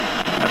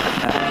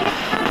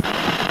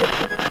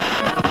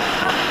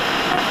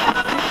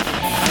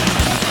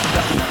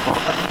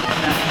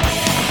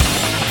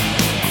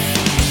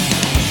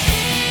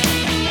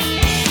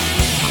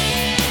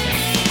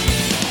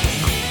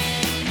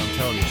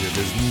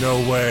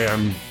no way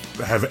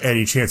have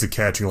any chance of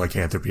catching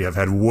lycanthropy. I've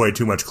had way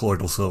too much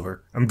colloidal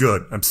silver. I'm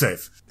good. I'm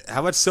safe.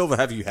 How much silver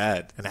have you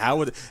had? And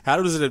how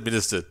does it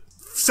administered?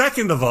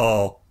 Second of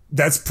all,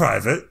 that's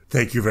private.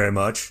 Thank you very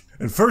much.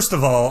 And first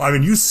of all, I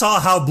mean, you saw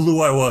how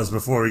blue I was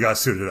before we got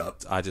suited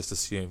up. I just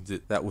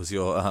assumed that was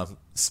your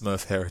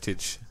Smurf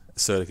heritage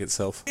asserting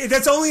itself.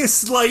 That's only a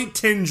slight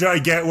tinge I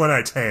get when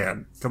I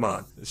tan. Come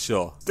on.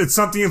 Sure. It's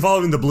something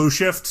involving the blue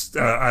shift.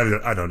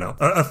 I don't know.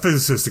 A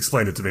physicist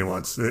explained it to me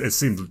once. It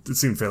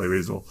seemed fairly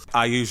reasonable.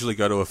 I usually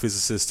go to a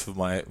physicist for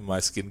my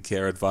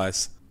skincare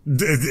advice.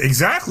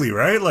 Exactly,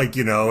 right? Like,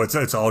 you know,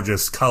 it's all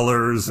just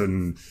colors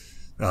and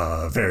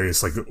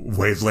various like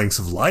wavelengths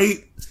of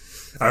light.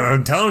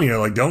 I'm telling you,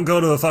 like, don't go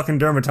to a fucking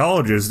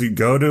dermatologist. You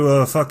go to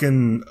a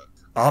fucking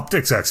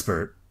optics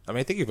expert. I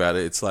mean, think about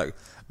it. It's like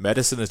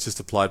medicine is just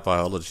applied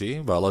biology.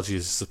 Biology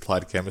is just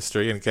applied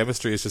chemistry, and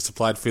chemistry is just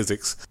applied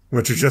physics,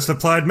 which is just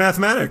applied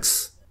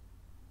mathematics.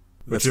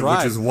 That's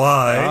right. Which is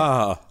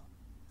why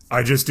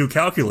I just do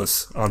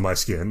calculus on my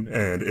skin,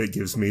 and it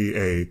gives me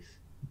a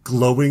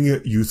glowing,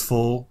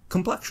 youthful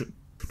complexion.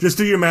 Just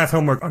do your math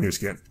homework on your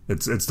skin.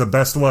 It's the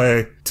best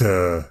way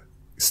to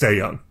stay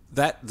young.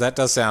 That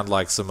does sound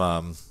like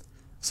some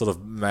sort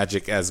of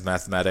magic as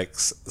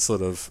mathematics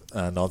sort of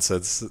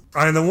nonsense.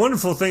 And the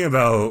wonderful thing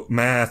about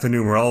math and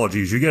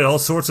numerology is you get all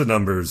sorts of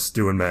numbers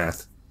doing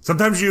math.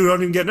 Sometimes you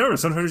don't even get numbers.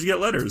 Sometimes you get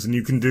letters, and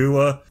you can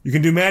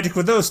do magic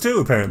with those too.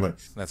 Apparently,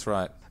 that's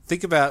right.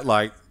 Think about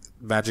like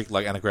magic,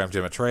 like anagram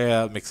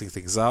gematria, mixing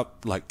things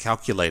up, like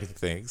calculating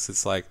things.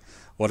 It's like,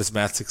 what is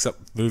maths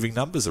except moving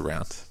numbers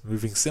around,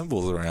 moving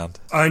symbols around?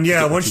 And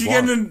yeah, once you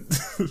get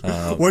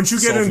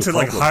into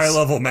like high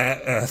level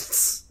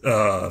maths,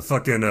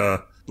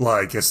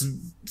 like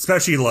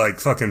especially like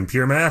fucking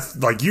pure math,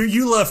 like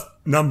you left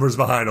numbers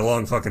behind a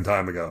long fucking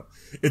time ago.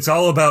 It's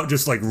all about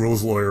just like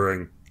rules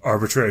lawyering,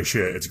 arbitrary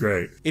shit. It's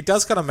great. It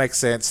does kind of make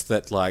sense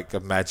that like a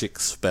magic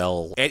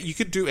spell, you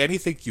can do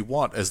anything you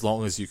want as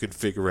long as you can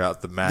figure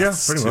out the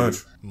maths to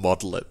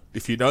model it.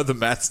 If you know the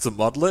maths to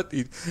model it,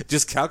 you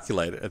just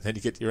calculate it and then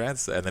you get your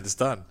answer and then it's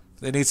done.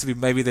 There needs to be,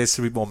 maybe there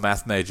should be more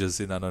math majors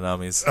in Unknown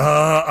Armies.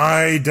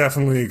 I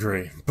definitely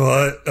agree.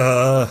 But,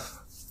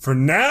 for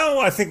now,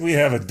 I think we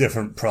have a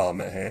different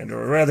problem at hand,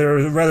 or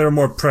rather a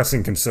more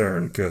pressing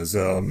concern, because,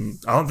 I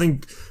don't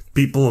think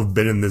people have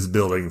been in this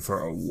building for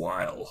a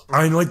while.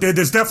 I mean, like,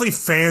 there's definitely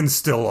fans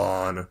still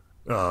on.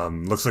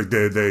 Looks like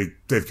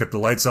they've kept the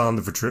lights on,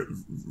 the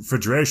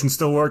refrigeration's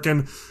still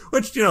working,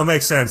 which, you know,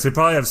 makes sense. They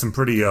probably have some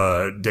pretty,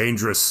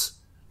 dangerous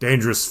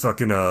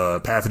fucking,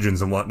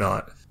 pathogens and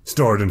whatnot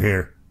stored in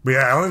here. But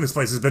yeah, I don't think this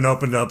place has been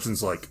opened up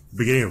since, like,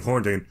 beginning of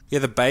quarantine. Yeah,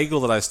 the bagel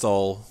that I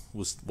stole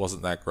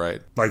wasn't that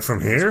great. Like,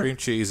 from here? Cream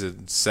cheese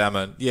and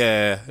salmon.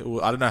 Yeah,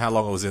 I don't know how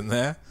long it was in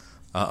there.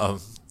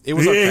 It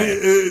was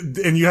okay.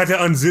 And you had to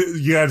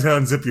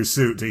unzip your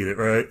suit to eat it,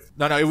 right?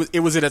 No, it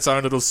was in its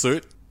own little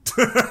suit.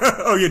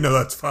 Oh, yeah, no,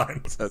 that's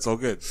fine. That's all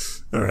good.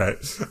 All right.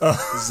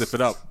 Zip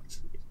it up.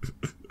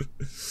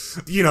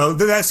 You know,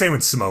 that same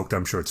with smoked,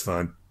 I'm sure it's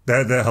fine.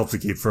 That helps to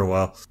keep for a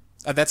while.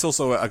 And that's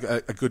also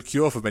a good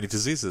cure for many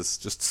diseases.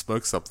 Just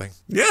smoke something.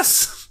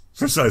 Yes,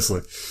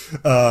 precisely.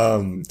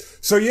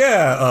 So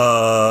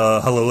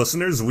yeah, hello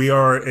listeners. We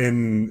are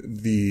in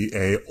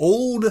a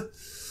old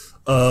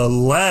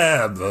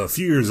lab, a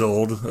few years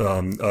old,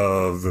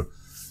 of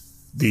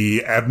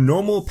the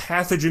Abnormal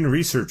Pathogen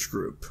Research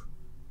Group.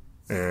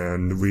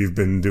 And we've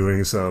been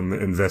doing some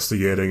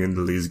investigating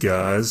into these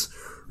guys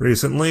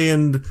recently,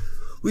 and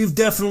we've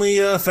definitely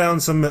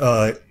found some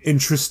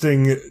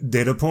interesting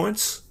data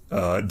points.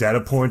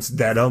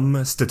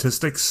 Datum,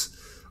 statistics,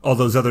 all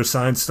those other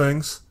science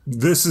things.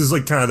 This is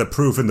like kind of the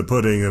proof in the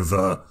pudding of,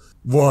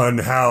 one,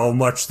 how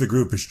much the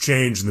group has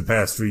changed in the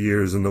past few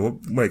years in the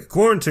wake of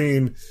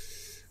quarantine,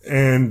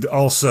 and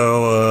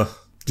also,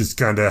 just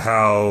kind of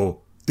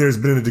how there's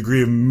been a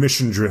degree of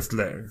mission drift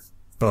there.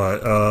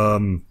 But,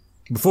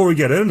 before we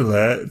get into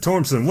that,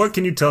 Tormsen, what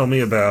can you tell me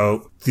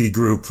about the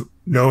group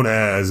known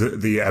as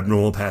the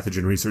Abnormal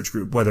Pathogen Research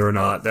Group, whether or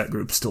not that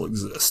group still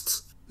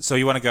exists? So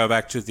you want to go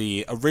back to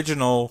the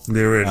original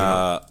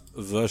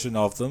version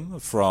of them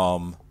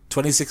from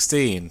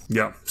 2016.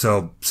 Yeah,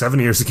 so 7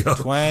 years ago.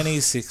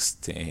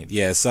 2016.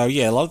 Yeah, so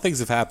yeah, a lot of things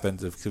have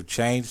happened, have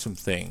changed some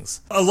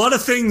things. A lot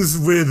of things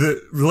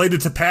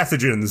related to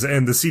pathogens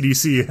and the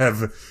CDC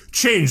have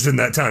changed in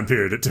that time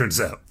period, it turns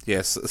out.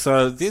 Yes,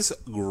 so this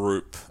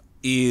group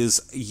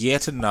is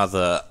yet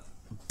another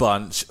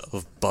bunch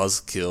of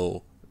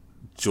buzzkill,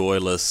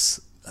 joyless,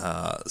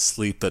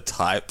 sleeper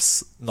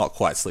types. Not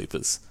quite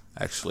sleepers.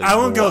 Actually, I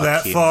wouldn't go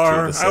that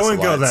far.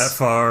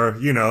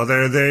 You know,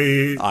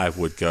 I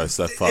would go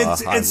so far.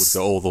 I would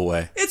go all the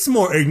way. It's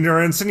more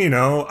ignorance, and you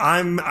know,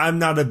 I'm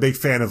not a big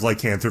fan of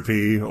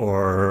lycanthropy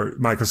or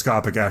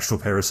microscopic astral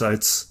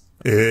parasites.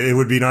 It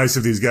would be nice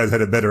if these guys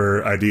had a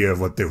better idea of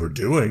what they were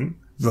doing,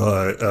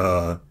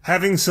 but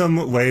having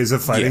some ways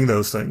of fighting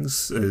those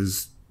things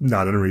is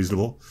not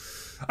unreasonable.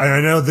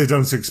 I know they've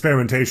done some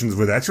experimentations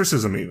with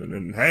exorcism even,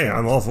 and hey,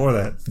 I'm all for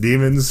that.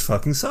 Demons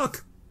fucking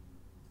suck.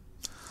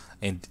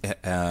 And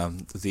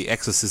the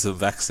exorcism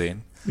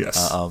vaccine.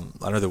 Yes.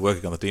 I know they're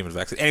working on the demon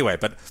vaccine. Anyway,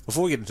 but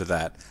before we get into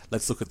that,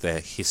 let's look at their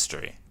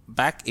history.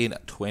 Back in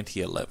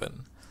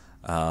 2011,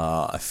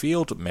 a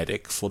field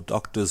medic for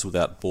Doctors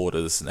Without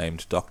Borders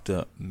named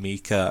Dr.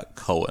 Mika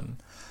Cohen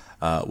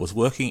was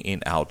working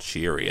in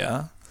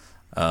Algeria.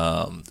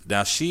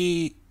 Now,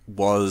 she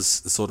was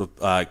sort of...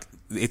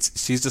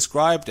 she's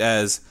described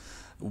as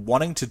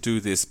wanting to do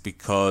this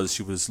because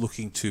she was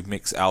looking to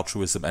mix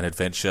altruism and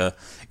adventure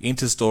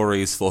into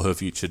stories for her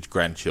future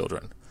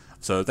grandchildren.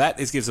 So that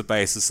gives a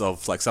basis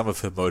of like some of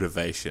her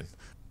motivation.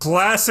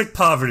 Classic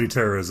poverty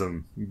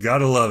terrorism.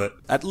 Gotta love it.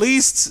 At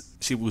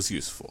least she was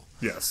useful.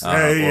 Yes.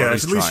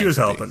 At least she was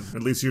helping.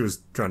 At least she was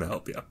trying to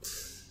help, yeah.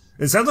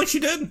 It sounds like she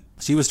did.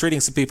 She was treating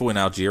some people in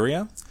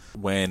Algeria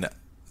when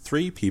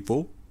 3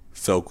 people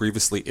fell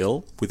grievously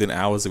ill within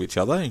hours of each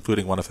other,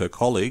 including one of her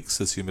colleagues,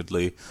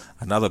 assumedly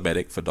another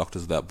medic for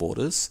Doctors Without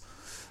Borders.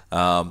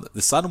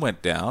 The sun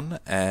went down,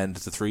 and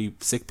the 3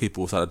 sick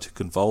people started to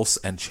convulse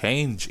and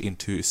change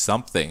into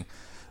something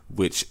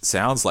which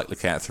sounds like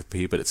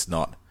lycanthropy, but it's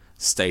not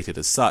stated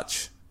as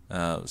such.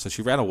 So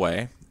she ran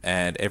away,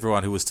 and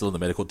everyone who was still in the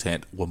medical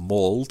tent were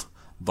mauled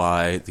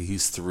by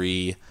these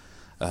 3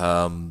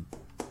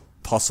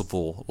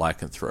 possible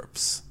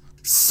lycanthropes.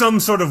 Some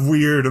sort of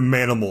weird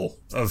manimal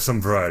of some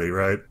variety,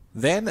 right?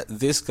 Then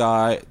this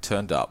guy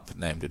turned up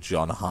named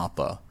John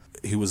Harper.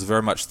 He was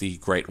very much the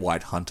Great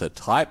White Hunter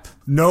type.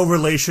 No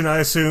relation, I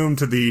assume,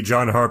 to the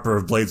John Harper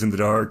of Blades in the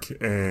Dark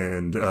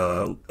and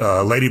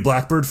Lady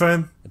Blackbird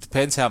fame? It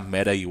depends how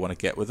meta you want to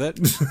get with it.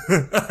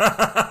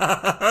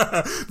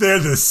 They're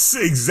the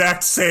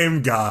exact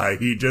same guy.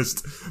 He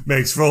just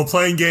makes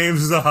role-playing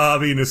games as a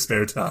hobby in his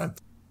spare time.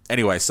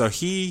 Anyway, so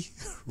he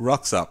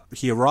rocks up.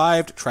 He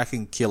arrived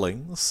tracking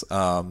killings,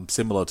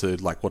 similar to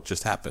like what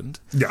just happened.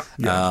 Yeah.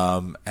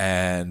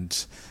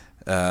 And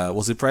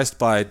was impressed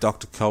by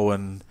Dr.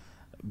 Cohen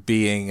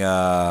being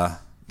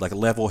like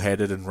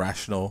level-headed and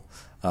rational,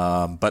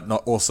 but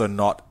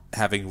not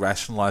having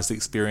rationalized the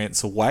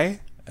experience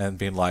away and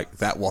being like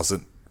that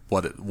wasn't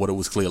what it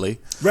was clearly.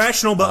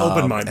 Rational but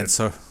open-minded. And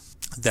so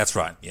that's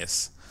right.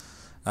 Yes.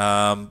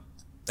 And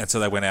so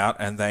they went out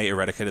and they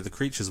eradicated the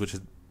creatures, which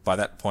had by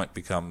that point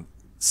become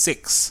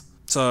 6.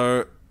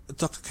 So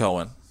Dr.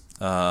 Cohen,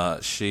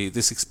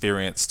 this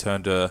experience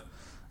turned her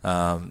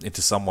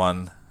into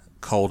someone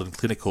cold and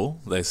clinical,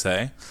 they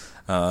say.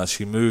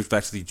 She moved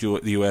back to the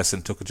US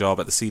and took a job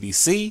at the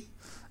CDC,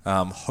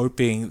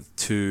 hoping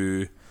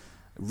to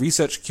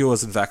research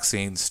cures and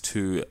vaccines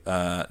to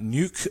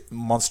nuke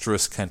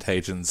monstrous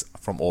contagions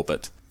from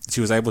orbit.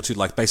 She was able to,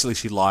 basically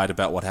she lied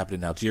about what happened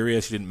in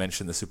Algeria. She didn't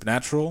mention the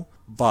supernatural,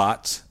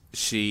 but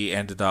she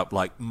ended up,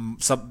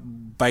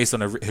 based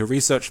on her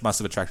research, must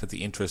have attracted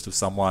the interest of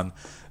someone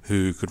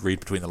who could read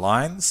between the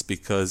lines,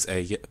 because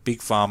a big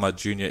pharma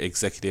junior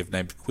executive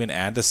named Quinn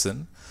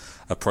Anderson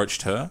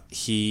approached her.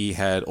 He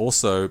had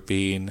also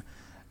been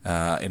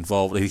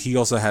involved. He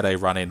also had a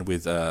run-in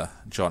with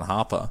John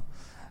Harper,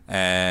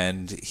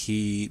 and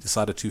he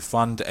decided to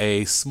fund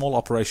a small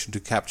operation to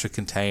capture,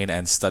 contain,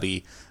 and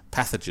study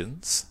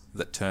pathogens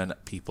that turn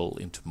people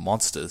into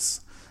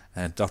monsters.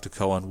 And Dr.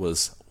 Cohen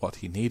was what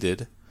he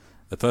needed,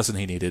 the person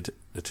he needed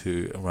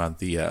to run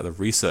the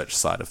research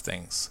side of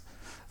things.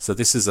 So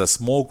this is a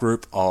small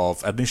group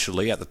of,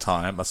 initially at the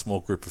time, a small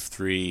group of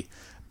 3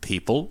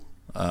 people,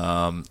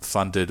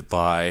 funded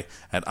by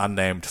an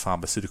unnamed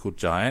pharmaceutical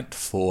giant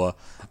for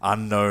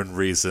unknown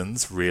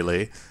reasons,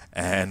 really,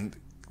 and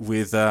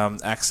with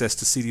access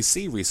to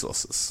CDC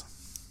resources.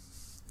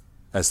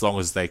 As long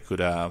as they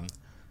could,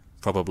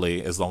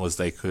 as long as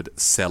they could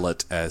sell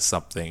it as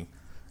something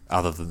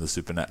other than the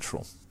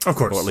supernatural. Of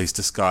course. Or at least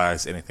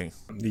disguise anything.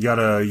 You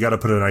gotta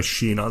put a nice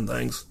sheen on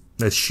things.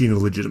 Nice sheen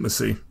of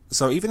legitimacy.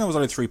 So even though it was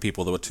only 3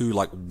 people, there were 2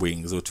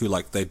 wings. There were 2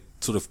 they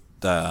sort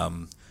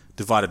of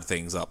divided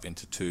things up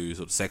into 2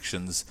 sort of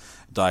sections: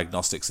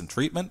 diagnostics and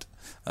treatment.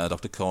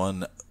 Dr.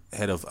 Cohen,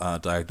 head of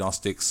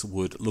diagnostics,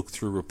 would look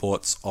through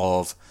reports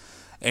of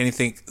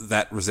anything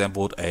that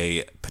resembled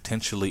a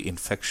potentially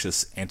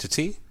infectious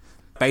entity.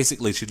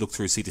 Basically, she'd look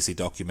through CDC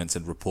documents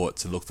and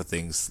reports and look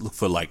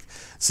for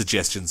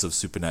suggestions of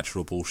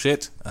supernatural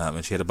bullshit.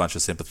 And she had a bunch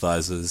of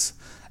sympathizers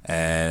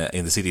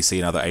in the CDC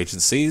and other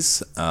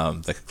agencies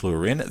that could clue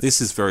her in.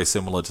 This is very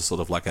similar to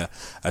sort of like a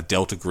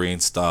Delta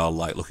Green style,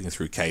 looking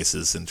through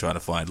cases and trying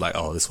to find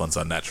this one's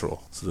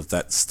unnatural. Sort of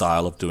that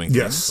style of doing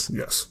things.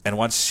 Yes. And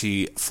once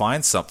she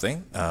finds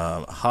something,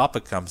 Harper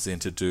comes in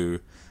to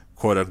do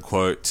quote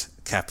unquote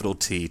capital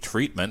T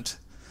treatment.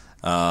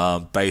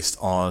 Based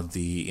on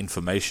the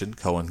information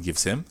Cohen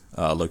gives him,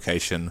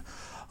 location,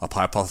 a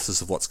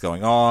hypothesis of what's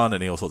going on,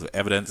 and all sorts of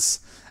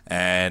evidence.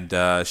 And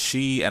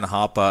she and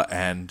Harper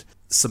and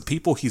some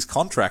people he's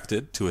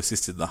contracted to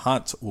assist in the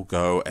hunt will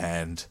go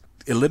and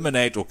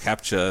eliminate or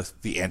capture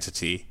the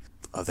entity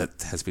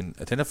that has been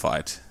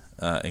identified,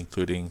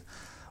 including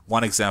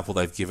one example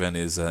they've given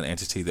is an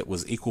entity that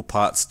was equal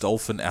parts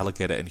dolphin,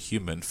 alligator, and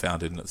human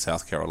found in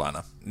South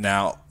Carolina.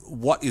 Now,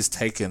 what is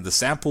taken, the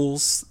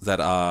samples that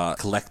are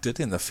collected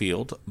in the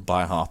field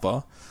by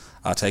Harper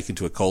are taken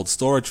to a cold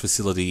storage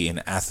facility in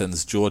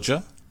Athens,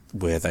 Georgia,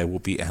 where they will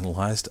be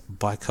analysed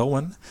by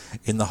Cohen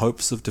in the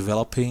hopes of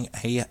developing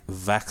a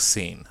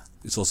vaccine.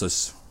 This also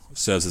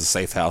serves as a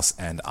safe house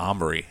and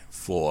armory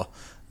for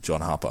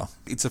John Harper.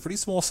 It's a pretty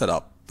small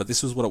setup, but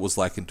this was what it was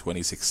like in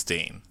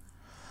 2016.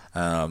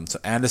 So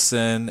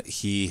Anderson,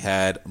 he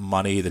had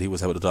money that he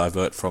was able to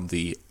divert from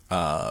the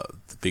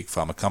big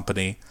pharma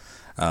company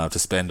to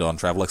spend on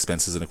travel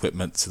expenses and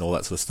equipment and all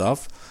that sort of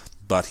stuff,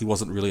 but he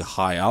wasn't really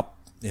high up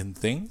in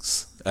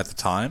things at the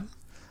time.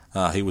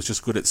 He was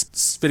just good at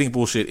spitting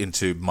bullshit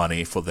into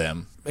money for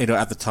them.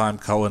 At the time,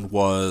 Cohen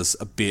was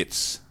a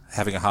bit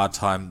having a hard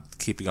time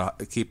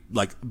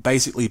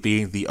basically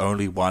being the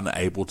only one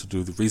able to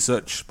do the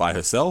research by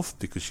herself,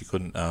 because she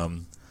couldn't,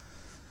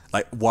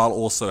 while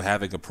also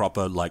having a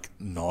proper,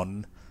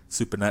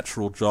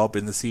 non-supernatural job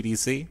in the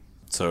CDC.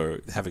 So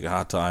having a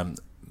hard time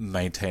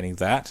maintaining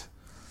that.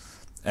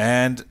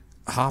 And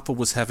Harper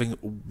was having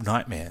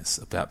nightmares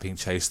about being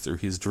chased through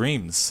his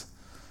dreams.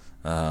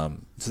 So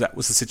that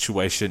was the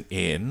situation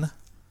in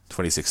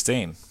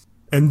 2016.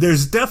 And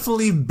there's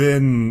definitely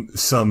been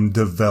some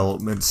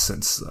development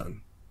since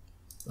then.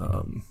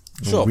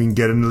 Sure. We can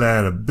get into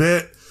that in a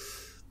bit.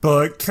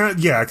 But kind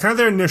of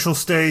their initial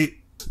state,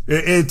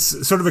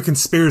 it's sort of a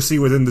conspiracy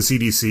within the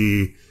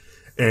CDC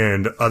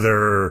and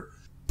other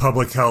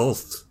public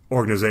health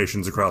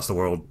organizations across the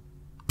world.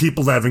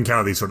 People that have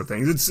encountered these sort of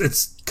things.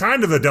 It's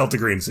kind of a Delta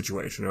Green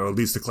situation, or at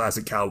least the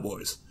classic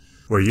Cowboys,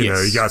 where, you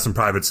know, you got some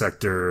private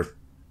sector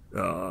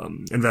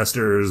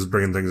investors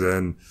bringing things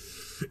in.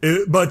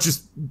 But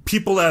just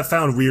people that have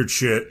found weird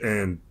shit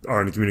and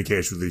are in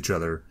communication with each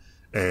other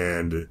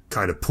and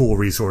kind of pool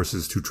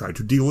resources to try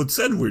to deal with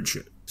said weird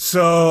shit.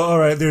 So,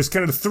 alright, there's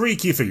kind of three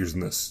key figures in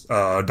this.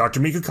 Dr.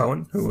 Mika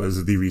Cohen, who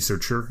was the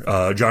researcher,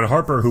 John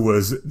Harper, who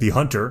was the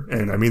hunter,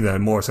 and I mean that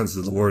in more senses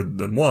of the word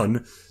than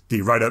one.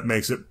 The write-up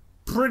makes it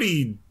says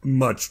pretty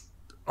much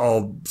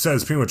all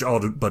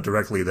but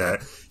directly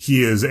that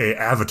he is a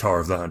avatar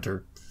of the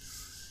hunter.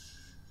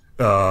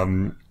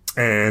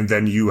 And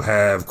then you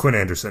have Quinn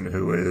Anderson,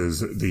 who is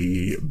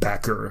the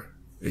backer.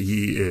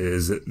 He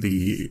is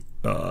the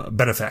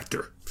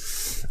benefactor.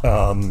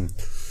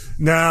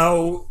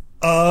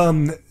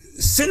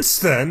 Since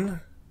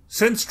then,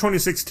 since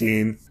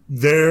 2016,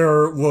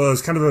 there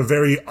was kind of a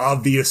very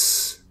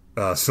obvious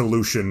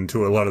solution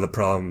to a lot of the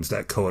problems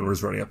that Cohen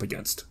was running up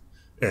against.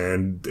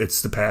 And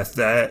it's the path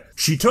that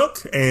she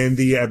took and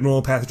the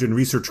Abnormal Pathogen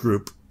Research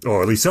Group,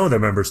 or at least some of their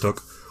members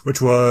took,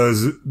 which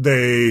was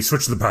they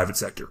switched to the private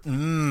sector.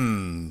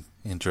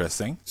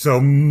 Interesting.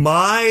 So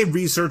my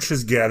research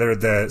has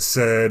gathered that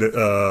said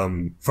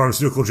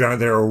pharmaceutical giant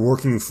they were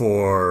working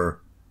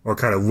for or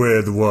kind of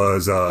with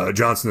was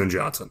Johnson &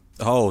 Johnson.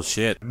 Oh,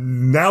 shit.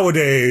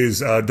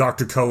 Nowadays,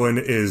 Dr. Cohen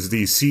is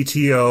the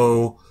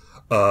CTO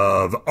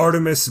of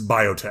Artemis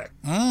Biotech.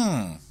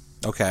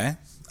 Okay.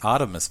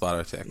 Artemis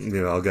Biotech.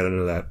 Yeah, I'll get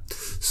into that.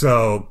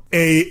 So,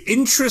 a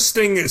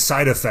interesting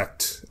side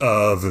effect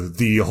of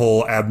the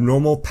whole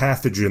abnormal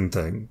pathogen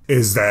thing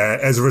is that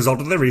as a result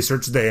of their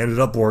research, they ended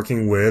up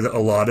working with a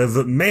lot of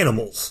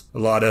manimals, a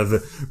lot of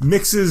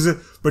mixes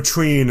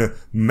between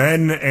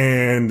men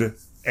and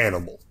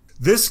animal.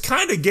 This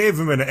kind of gave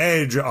them an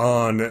edge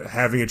on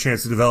having a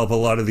chance to develop a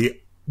lot of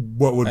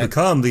what would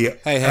become the...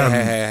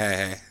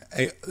 Hey.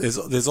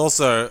 There's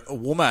also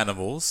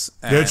womanimals.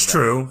 That's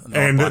true.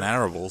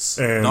 Non-binarals.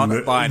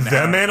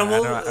 Them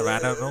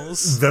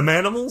animals? Them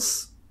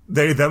animals?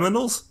 They them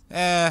animals?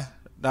 No,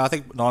 I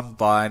think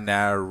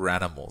non-binary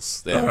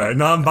animals. All right,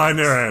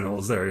 non-binary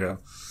animals. There you go.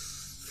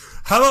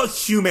 How about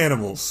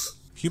humanimals?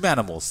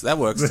 Humanimals. That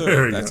works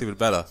too. That's even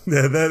better.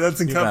 Yeah, that's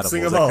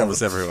encompassing of all. That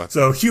covers everyone.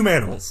 So,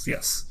 humanimals,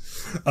 yes.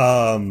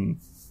 And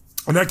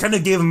that kind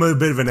of gave them a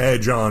bit of an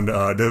edge on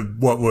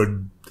what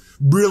would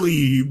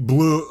really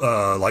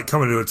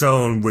come into its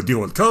own with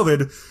dealing with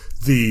COVID,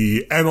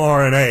 the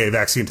mRNA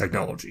vaccine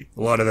technology.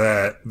 A lot of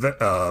that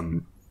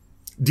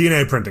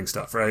DNA printing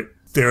stuff, right?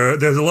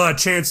 There's a lot of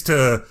chance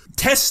to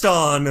test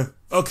on,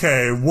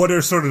 okay, what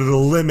are sort of the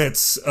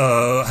limits,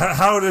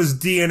 how does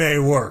DNA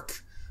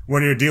work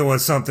when you're dealing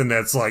with something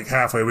that's like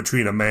halfway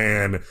between a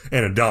man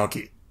and a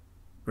donkey,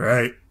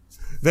 right?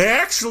 They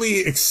actually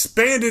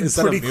expanded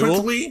pretty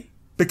quickly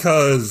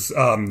because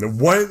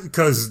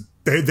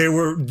they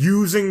were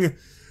using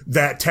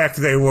that tech.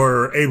 They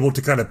were able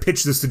to kind of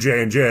pitch this to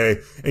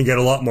J&J and get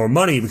a lot more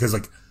money because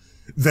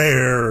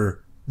their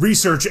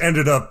research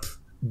ended up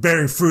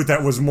bearing fruit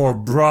that was more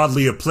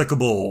broadly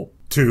applicable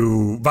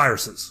to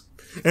viruses.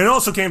 And it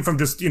also came from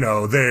just, they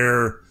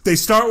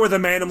start with the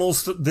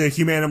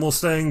humanimals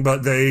thing,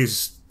 but they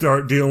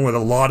start dealing with a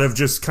lot of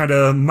just kind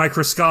of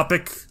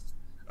microscopic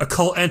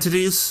occult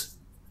entities.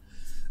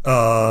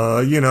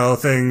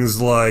 Things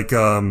like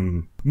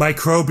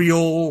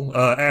microbial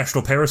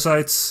astral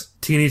parasites,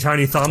 teeny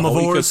tiny thaumaphores. The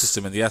whole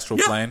ecosystem in the astral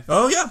plane.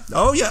 Oh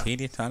yeah.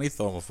 Teeny tiny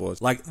thaumaphores.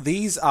 Like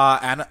these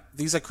are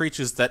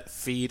creatures that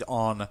feed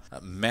on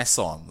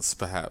mesons,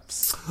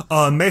 perhaps.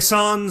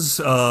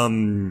 Mesons,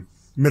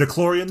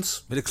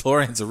 midichlorians.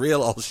 Midichlorians are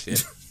real old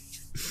shit.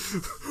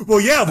 Well,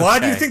 yeah, why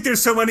do you think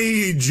there's so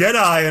many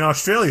Jedi in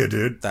Australia,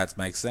 dude? That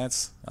makes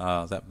sense.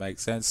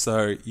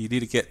 So you need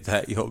to get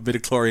your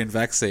midichlorian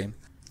vaccine.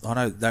 Oh,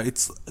 no,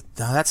 that's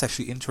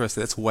actually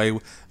interesting. That's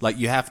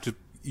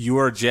you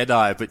are a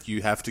Jedi, but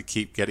you have to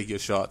keep getting your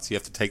shots. You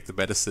have to take the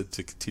medicine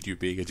to continue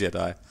being a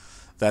Jedi.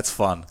 That's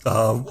fun.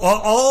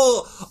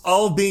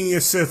 All being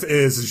a Sith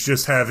is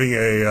just having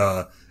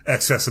a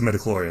excess of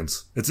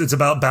midichlorians. It's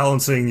about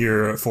balancing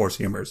your force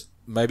humors.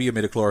 Maybe your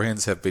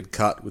midichlorians have been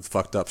cut with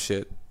fucked up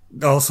shit.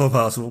 Also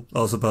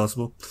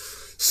possible.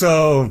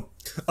 So,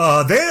 they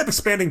ended up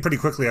expanding pretty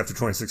quickly after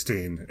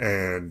 2016,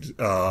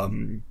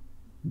 and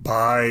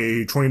by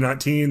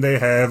 2019 they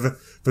have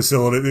 3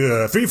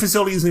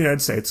 facilities in the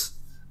United States,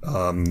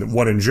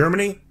 one in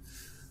Germany,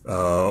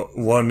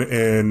 one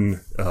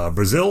in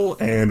Brazil,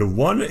 and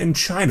one in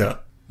China.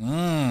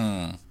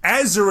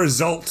 As a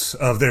result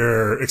of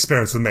their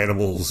experiments with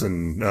manimals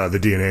and the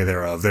DNA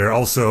thereof, they're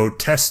also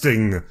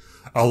testing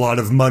a lot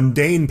of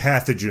mundane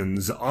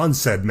pathogens on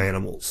said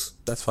manimals.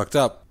 That's fucked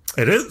up.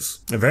 It is.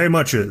 It very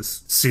much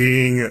is.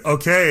 Seeing,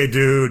 okay,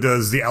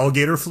 does the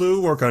alligator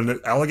flu work on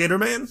alligator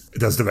man?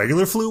 Does the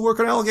regular flu work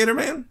on alligator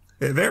man?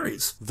 It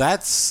varies.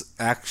 That's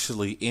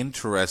actually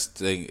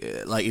interesting,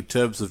 like in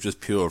terms of just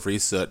pure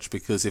research,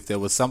 because if there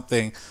was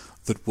something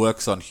that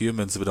works on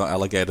humans but not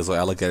alligators, or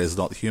alligators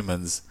not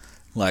humans,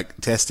 like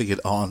testing it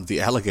on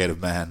the alligator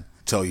man,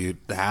 tell you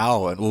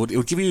how, and it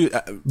would give you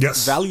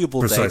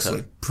valuable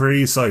data.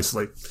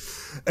 Precisely.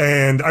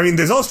 And, I mean,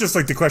 there's also just,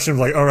 like, the question of,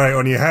 like, all right,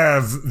 when you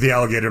have the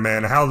alligator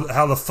man,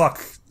 how the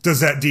fuck does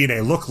that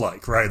DNA look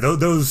like, right?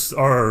 Those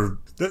are...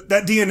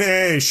 That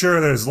DNA, sure,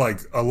 there's,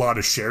 like, a lot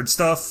of shared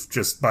stuff,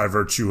 just by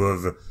virtue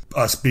of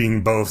us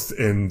being both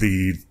in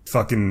the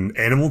fucking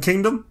animal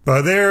kingdom.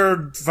 But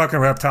they're fucking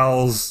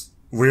reptiles,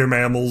 we're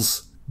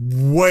mammals.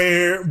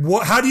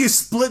 How do you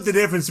split the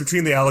difference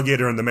between the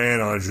alligator and the man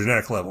on a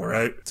genetic level,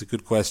 right? It's a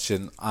good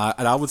question.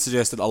 And I would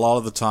suggest that a lot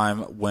of the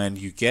time when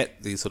you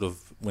get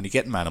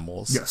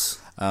manimals,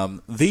 yes,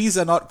 these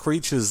are not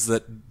creatures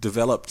that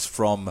developed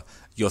from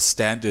your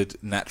standard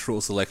natural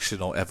selection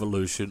or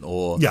evolution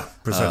or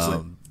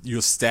precisely.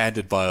 Your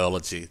standard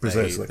biology.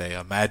 Precisely. They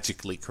are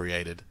magically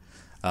created.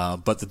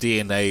 But the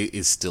DNA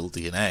is still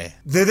DNA.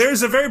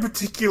 There's a very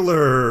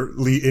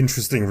particularly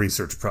interesting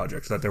research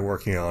project that they're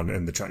working on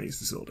in the Chinese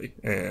facility.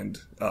 And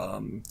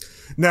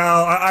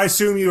now, I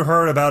assume you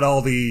heard about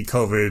all the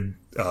COVID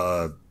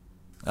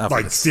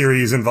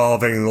theories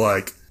involving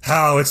like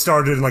how it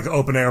started in like an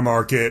open air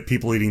market,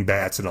 people eating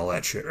bats and all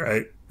that shit,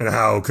 right? And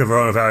how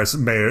coronavirus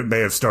may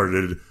have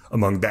started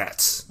among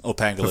bats. Or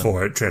pangolin.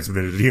 Before it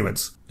transmitted to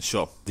humans.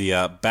 Sure.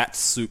 The bat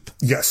soup.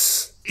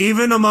 Yes.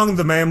 Even among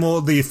the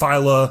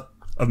phyla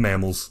of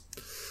mammals.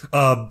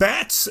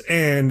 Bats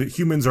and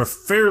humans are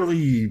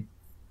fairly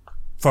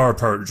far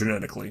apart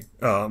genetically.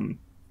 And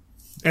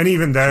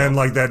even then,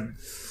 like that,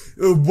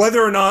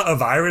 whether or not a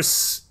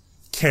virus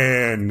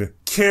can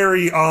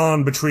carry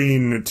on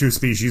between two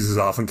species is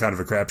often kind of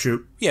a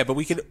crapshoot. Yeah, but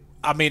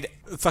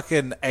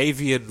fucking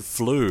avian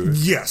flu.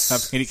 Yes. I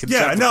mean, it can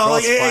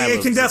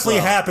definitely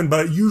happen,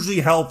 but it usually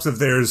helps if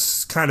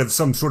there's kind of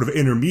some sort of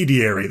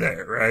intermediary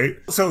there, right?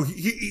 So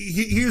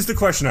here's the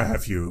question I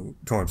have for you,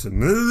 Tormsen.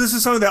 This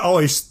is something that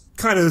always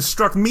kind of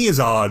struck me as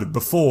odd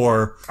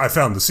before I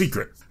found the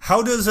secret.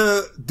 How does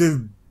a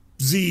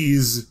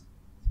disease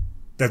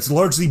that's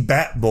largely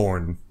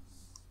bat-borne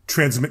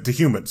transmit to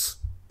humans?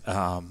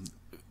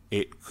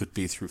 It could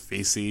be through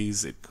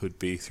feces, it could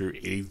be through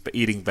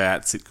eating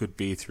bats, it could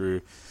be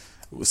through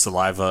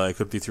saliva, it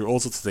could be through all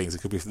sorts of things.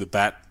 It could be through the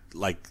bat,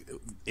 But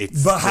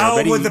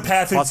how would the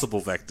pathogen... possible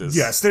vectors.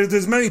 Yes,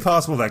 there's many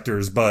possible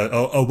vectors, but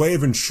a way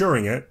of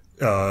ensuring it,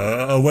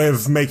 a way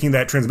of making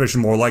that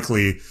transmission more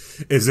likely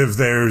is if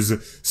there's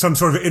some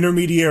sort of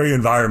intermediary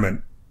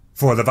environment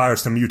for the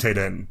virus to mutate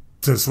in,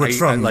 to switch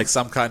from... Like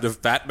some kind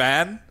of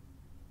Batman?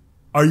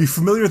 Are you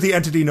familiar with the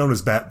entity known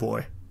as Bat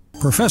Boy?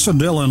 Professor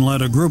Dillon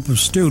led a group of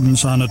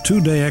students on a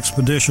 2-day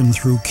expedition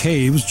through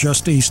caves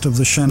just east of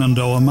the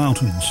Shenandoah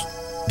Mountains.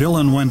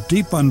 Dillon went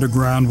deep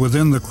underground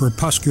within the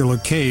crepuscular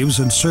caves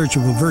in search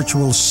of a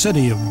virtual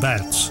city of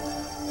bats.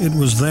 It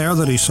was there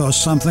that he saw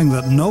something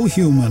that no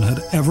human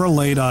had ever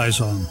laid eyes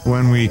on.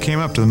 When we came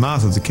up to the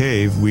mouth of the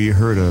cave, we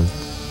heard a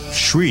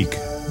shriek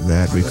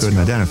that we couldn't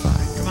identify.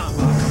 Come on,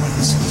 Bob. Come on.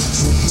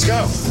 Let's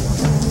go.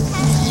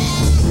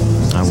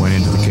 I went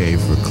into the cave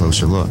for a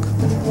closer look.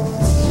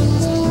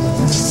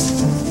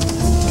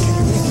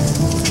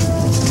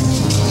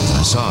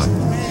 I saw it.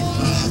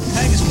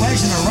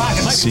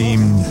 It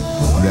seemed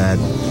that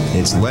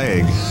its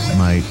leg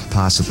might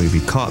possibly be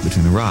caught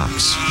between the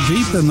rocks.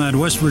 Deep in that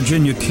West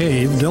Virginia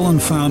cave, Dillon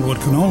found what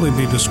can only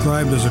be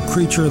described as a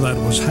creature that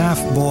was half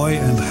boy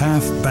and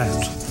half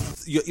bat.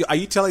 Are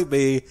you telling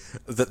me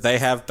that they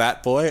have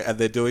Bat Boy and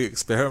they're doing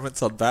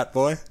experiments on Bat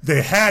Boy?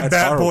 They had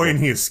Bat Boy and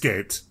he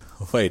escaped.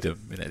 Wait a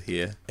minute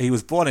here. He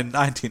was born in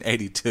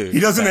 1982. He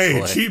doesn't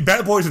age.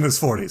 Bat Boy's in his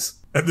 40s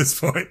at this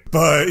point.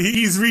 But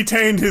he's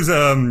retained his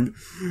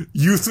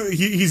youth.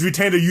 He's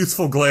retained a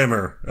youthful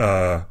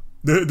glamour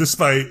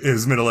despite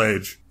his middle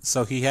age.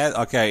 So he had,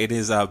 in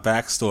his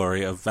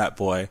backstory of Bat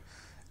Boy,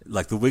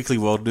 like the Weekly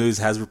World News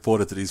has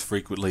reported that he's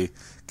frequently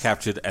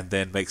captured and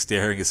then makes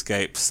daring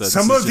escapes. So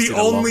some of the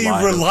only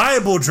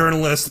reliable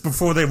journalists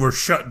before they were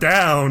shut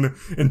down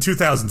in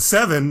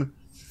 2007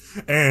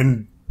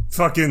 and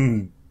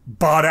fucking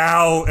bought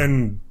out,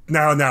 and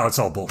now it's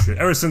all bullshit.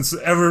 Ever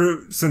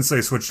since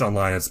they switched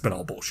online, it's been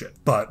all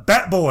bullshit. But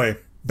Bat Boy,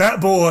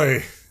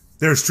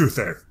 there's truth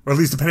there, or at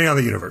least depending on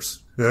the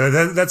universe.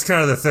 That's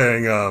kind of the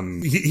thing.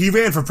 He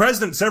ran for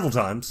president several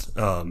times.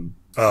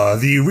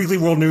 The Weekly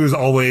World News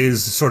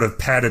always sort of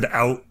padded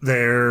out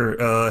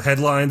their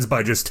headlines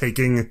by just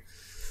taking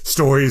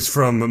stories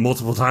from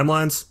multiple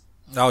timelines.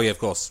 Oh, yeah, of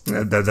course.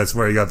 That's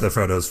where he got the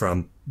photos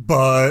from.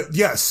 But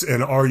yes,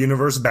 in our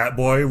universe, Bat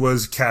Boy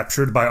was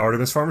captured by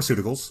Artemis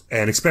Pharmaceuticals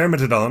and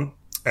experimented on,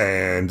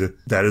 and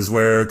that is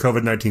where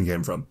COVID-19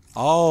 came from.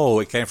 Oh,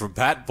 it came from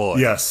Bat Boy.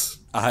 Yes.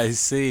 I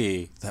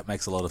see. That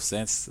makes a lot of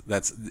sense.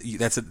 That's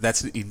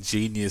an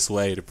ingenious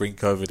way to bring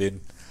COVID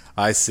in.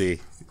 I see.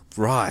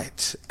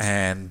 Right.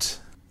 And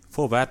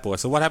poor Bat Boy.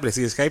 So what happened? Has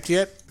he escaped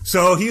yet?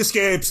 So he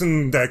escapes,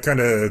 and that kind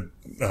of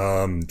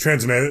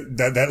transmit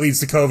that leads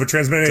to COVID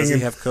transmitting. Does he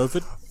have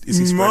COVID? Is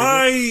he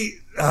spreading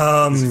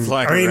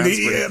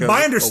it?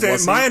 My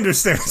understanding,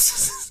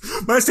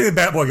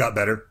 Bat Boy got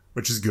better,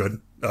 which is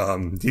good.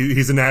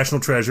 He's a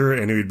national treasure,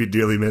 and he would be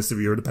dearly missed if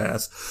he were to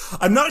pass.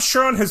 I'm not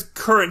sure on his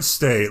current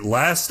state.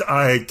 Last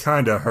I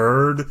kind of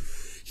heard,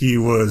 he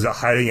was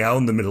hiding out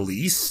in the Middle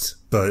East.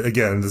 But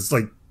again, it's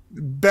like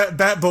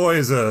Bat Boy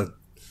is a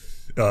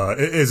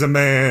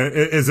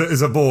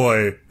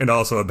boy, and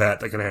also a bat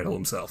that can handle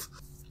himself.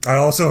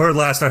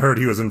 Last I heard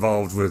he was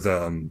involved with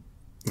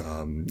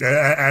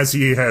as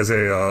he has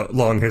a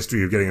long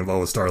history of getting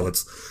involved with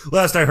starlets.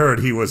 Last I heard,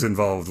 he was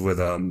involved with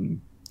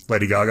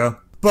Lady Gaga.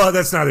 But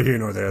that's neither here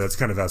nor there. That's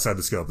kind of outside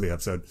the scope of the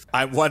episode.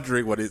 I'm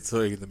wondering what he's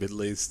doing in the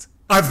Middle East.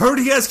 I've heard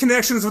he has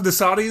connections with the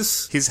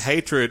Saudis. His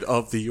hatred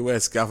of the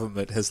US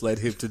government has led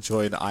him to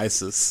join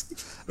ISIS,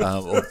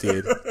 or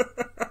did.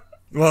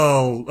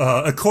 Well,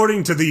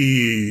 according to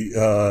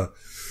the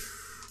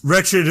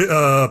wretched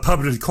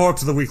puppeted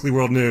corpse of the Weekly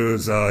World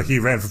News, he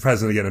ran for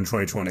president again in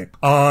 2020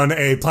 on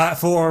a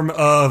platform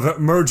of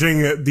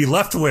merging the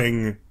left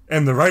wing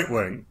and the right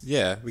wing.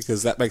 Yeah,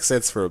 because that makes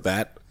sense for a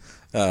bat.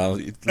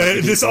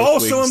 This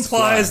also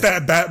implies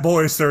that Bat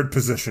Boy is third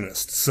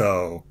positionist,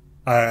 so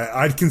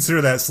I'd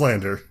consider that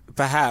slander.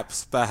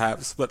 Perhaps,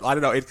 but I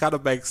don't know, it kind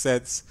of makes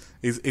sense.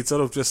 It's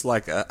sort of just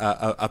like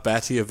a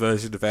battier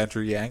version of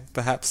Andrew Yang,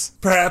 perhaps?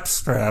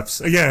 Perhaps.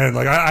 Again,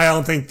 like, I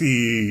don't think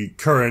the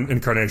current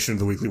incarnation of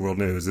the Weekly World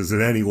News is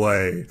in any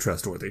way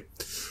trustworthy.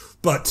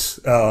 But,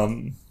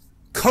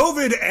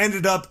 COVID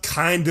ended up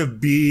kind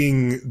of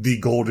being the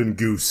golden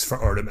goose for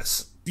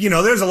Artemis. You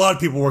know, there's a lot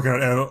of people working on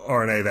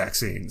mRNA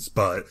vaccines,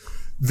 but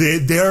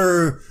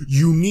their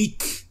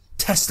unique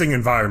testing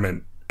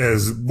environment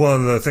is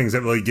one of the things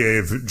that really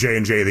gave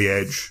J&J the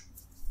edge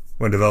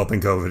when developing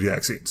COVID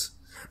vaccines.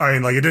 I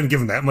mean, like, it didn't give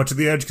them that much of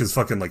the edge because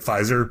fucking, like,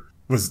 Pfizer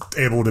was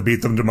able to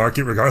beat them to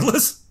market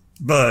regardless.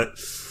 But,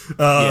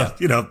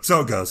 you know,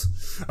 so it goes.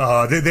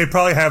 They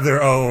probably have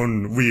their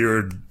own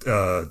weird,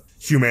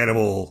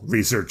 humanimal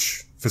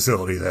research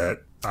facility that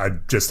I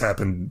just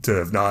happen to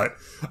have not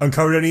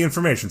uncovered any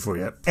information for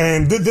yet.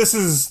 And this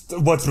is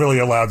what's really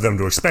allowed them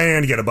to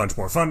expand, get a bunch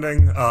more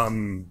funding.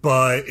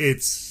 But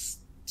it's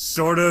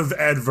sort of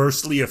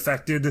adversely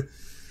affected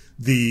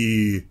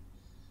the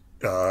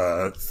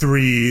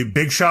three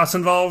big shots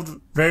involved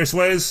various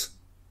ways.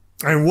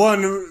 And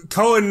one,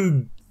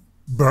 Cohen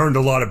burned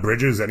a lot of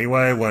bridges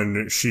anyway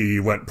when she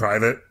went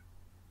private.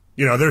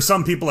 You know, there's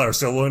some people that are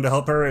still willing to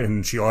help her,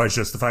 and she always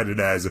justified it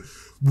as,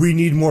 we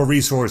need more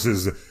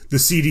resources, the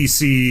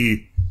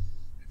CDC,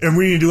 and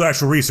we need to do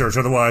actual research,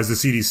 otherwise the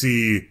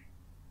CDC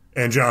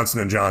and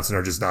Johnson & Johnson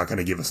are just not going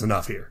to give us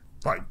enough here.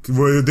 Like,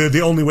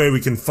 the only way we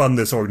can fund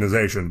this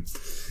organization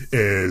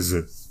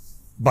is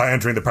by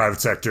entering the private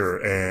sector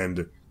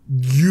and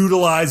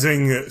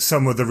utilizing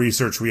some of the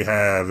research we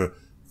have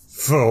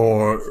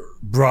for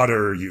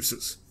broader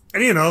uses.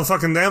 And, you know,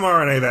 fucking the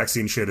mRNA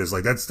vaccine shit is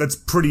like, that's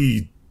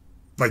pretty,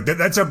 like,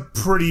 that's a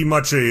pretty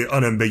much a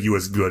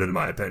unambiguous good in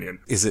my opinion.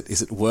 Is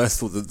it worth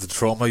the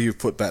trauma you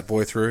put Bat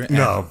Boy through?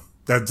 No.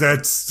 That's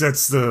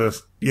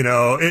the, you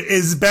know,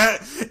 is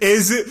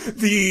it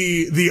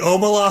the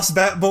Omelos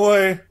Bat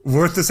Boy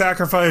worth the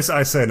sacrifice?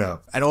 I say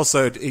no. And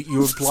also,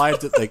 you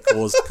implied that they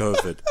caused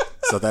COVID,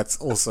 so that's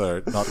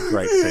also not a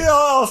great thing. Yeah,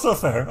 also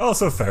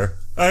fair.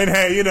 I mean,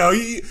 hey, you know,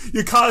 you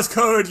cause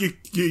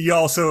COVID, you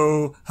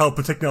also help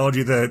a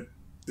technology that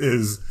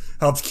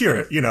helps cure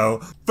it, you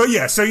know. But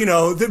yeah, so, you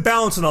know, the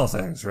balance in all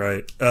things,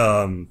 right?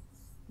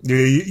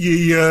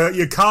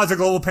 You cause a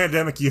global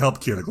pandemic, you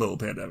help cure the global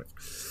pandemic.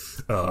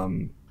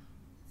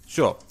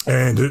 Sure.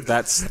 And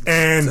that's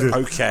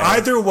okay.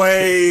 Either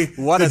way,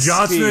 the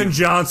Johnson &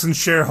 Johnson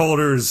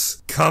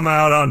shareholders come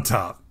out on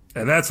top.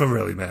 And that's what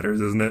really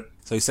matters, isn't it?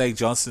 So you're saying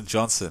Johnson &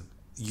 Johnson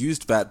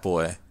used Bat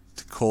Boy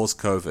to cause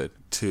COVID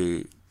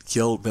to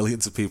kill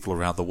millions of people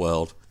around the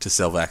world to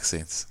sell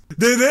vaccines.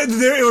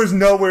 It was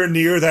nowhere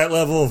near that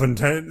level of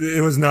intent.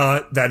 It was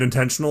not that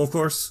intentional, of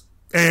course.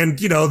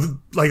 And,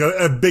 like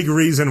a big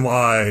reason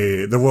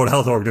why the World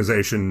Health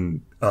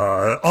Organization,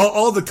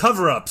 all the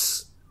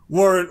cover-ups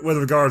weren't with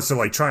regards to,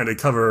 like, trying to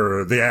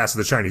cover the ass of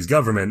the Chinese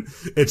government.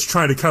 It's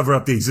trying to cover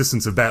up the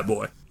existence of Bat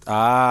Boy.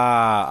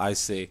 Ah, I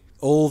see.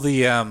 All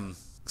the,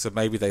 so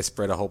maybe they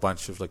spread a whole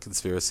bunch of, like,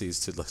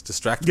 conspiracies to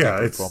distract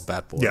people from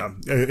Bat Boy. Yeah,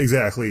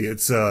 exactly.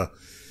 It's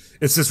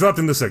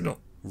disrupting the signal.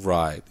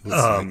 Right.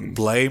 Like,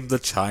 blame the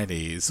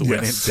Chinese.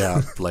 When in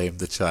doubt, blame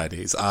the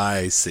Chinese.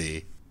 I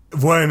see.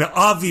 When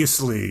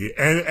obviously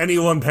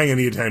anyone paying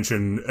any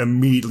attention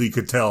immediately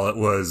could tell it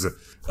was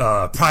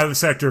private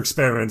sector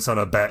experiments on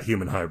a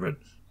bat-human hybrid.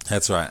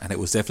 That's right, and it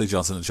was definitely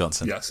Johnson &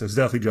 Johnson. Yes, it was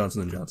definitely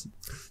Johnson & Johnson.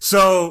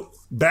 So,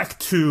 back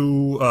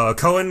to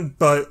Cohen.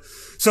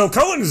 So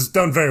Cohen's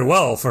done very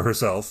well for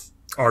herself.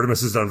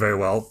 Artemis has done very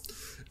well.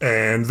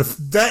 And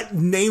that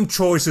name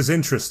choice is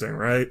interesting,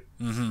 right?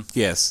 Mm-hmm.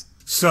 Yes.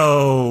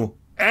 So,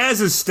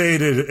 as is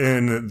stated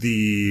in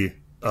the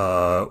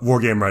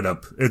Wargame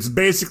write-up, it's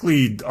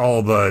basically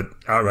all but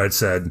outright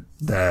said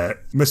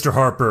that Mr.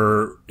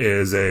 Harper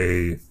is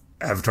a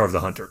avatar of the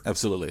Hunter.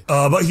 Absolutely.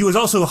 But he was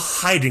also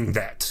hiding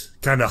that,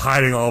 kind of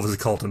hiding all of his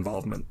occult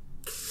involvement.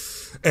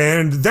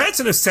 And that's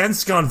in a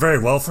sense gone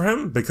very well for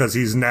him, because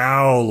he's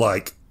now,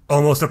 like,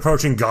 almost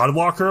approaching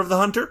Godwalker of the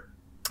Hunter.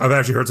 I've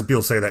actually heard some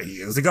people say that he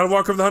is the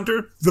Godwalker of the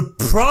Hunter. The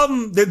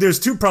problem, there's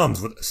two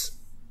problems with this.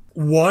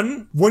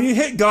 One, when you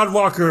hit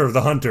Godwalker of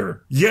the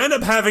Hunter, you end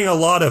up having a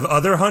lot of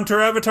other Hunter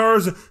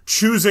avatars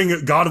choosing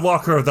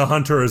Godwalker of the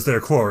Hunter as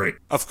their quarry.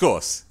 Of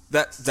course.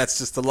 That's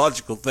just the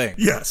logical thing.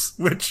 Yes,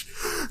 which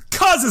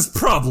causes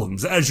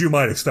problems, as you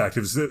might expect.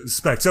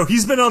 So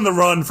he's been on the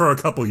run for a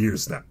couple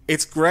years now.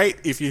 It's great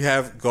if you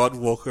have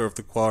Godwalker of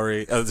the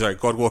Quarry.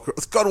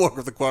 Godwalker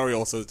of the Quarry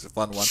also is a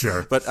fun one.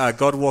 Sure. But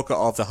Godwalker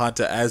of the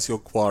Hunter as your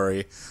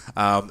quarry,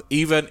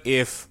 even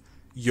if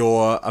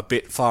you're a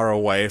bit far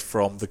away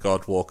from the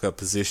Godwalker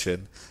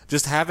position,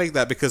 just having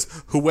that, because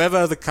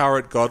whoever the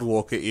current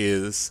Godwalker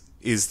is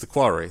the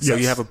quarry. So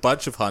you have a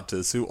bunch of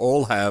hunters who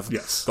all have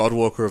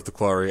Godwalker of the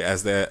Quarry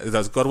as their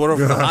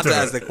Godwalker of the Hunter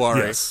as their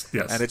quarry. Yes.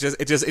 And it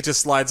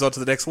just slides on to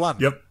the next one.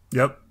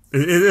 Yep.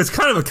 It's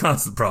kind of a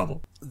constant problem.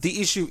 The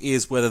issue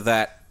is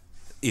whether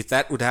if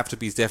that would have to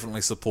be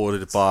definitely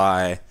supported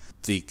by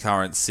the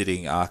current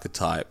sitting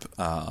archetype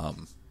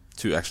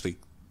to actually,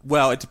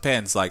 well, it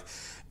depends. Like,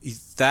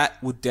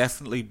 that would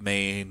definitely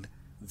mean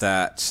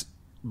that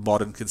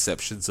modern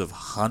conceptions of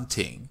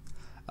hunting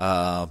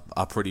are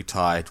pretty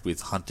tied with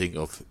hunting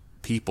of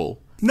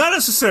people. Not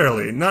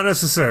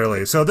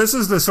necessarily. So this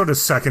is the sort of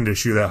second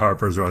issue that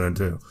Harper's run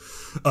into.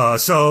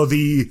 So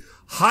the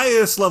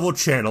highest level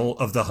channel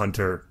of the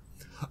Hunter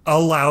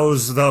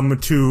allows them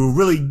to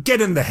really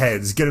get in the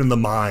heads, get in the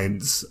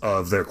minds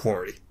of their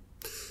quarry.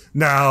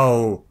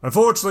 Now,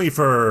 unfortunately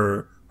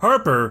for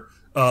Harper,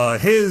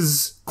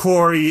 his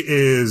quarry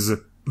is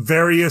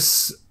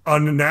various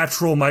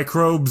unnatural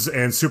microbes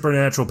and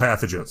supernatural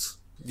pathogens.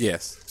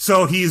 Yes.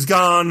 So he's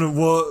gone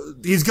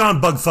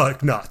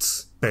bugfuck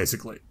nuts,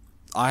 basically.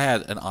 I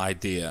had an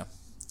idea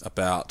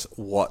about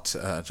what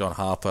John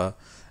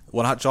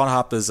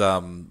Harper's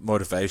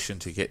motivation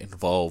to get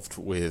involved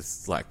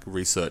with, like,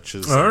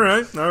 researchers. All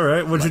right.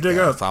 What'd you dig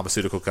up?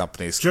 Pharmaceutical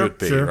companies could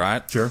be,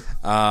 right? Sure.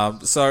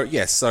 So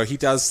he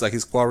does, like,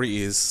 his quarry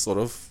is sort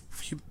of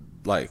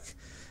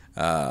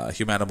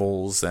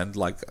humanimals and,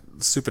 like,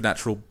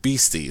 supernatural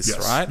beasties,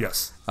 right?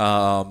 Yes.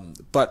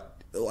 But,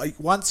 like,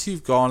 once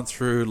you've gone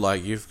through,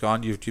 like, you've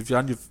done your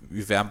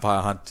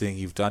vampire hunting,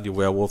 you've done your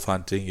werewolf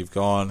hunting, you've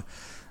gone,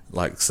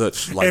 like,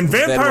 search, like, and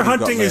vampire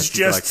hunting is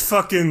just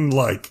fucking,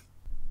 like,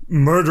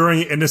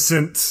 murdering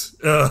innocent,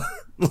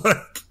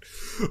 like,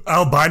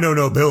 albino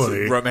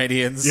nobility.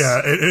 Romanians.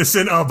 Yeah,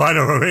 innocent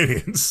albino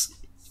Romanians.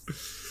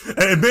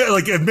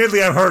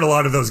 Admittedly, I've heard a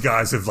lot of those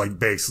guys have, like,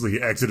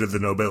 basically exited the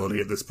nobility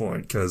at this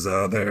point, because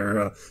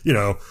they're,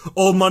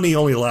 old money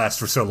only lasts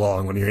for so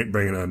long when you ain't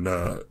bringing in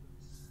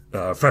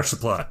fresh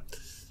supply.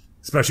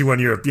 Especially when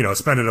you're,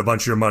 spending a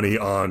bunch of your money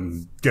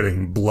on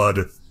getting blood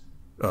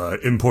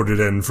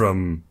imported in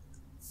from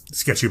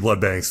sketchy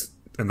blood banks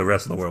in the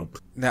rest of the world.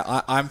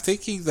 Now, I'm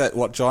thinking that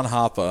what John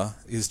Harper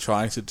is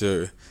trying to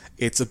do,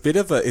 it's a bit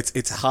of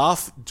it's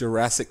half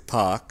Jurassic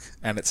Park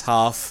and it's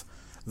half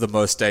The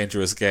Most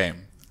Dangerous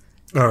Game.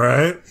 All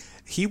right.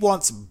 He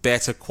wants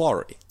better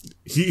quarry.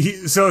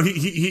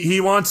 He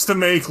wants to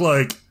make,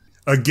 like,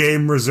 a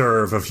game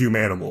reserve of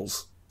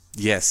humanimals.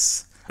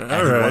 Yes. All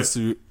and he right. wants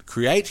to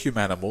create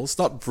humanimals,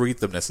 not breed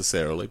them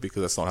necessarily,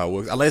 because that's not how it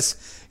works.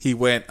 Unless he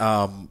went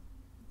all,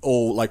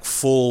 like,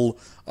 full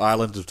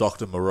Island of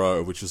Dr.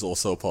 Moreau, which is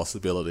also a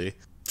possibility.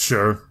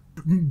 Sure.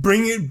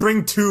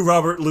 Bring two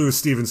Robert Louis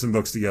Stevenson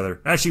books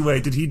together. Actually,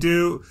 wait, did he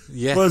do...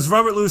 Yeah. Was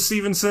Robert Louis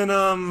Stevenson,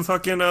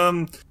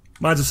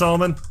 Minds of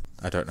Solomon?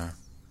 I don't know.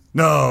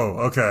 No,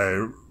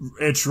 okay.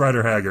 It's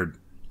Rider Haggard.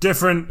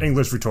 Different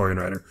English Victorian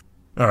writer.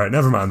 Alright,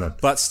 never mind then.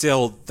 But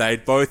still, they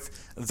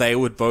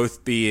would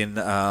both be in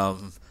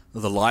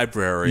the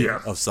library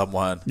of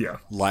someone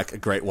like a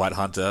Great White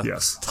Hunter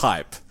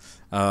type.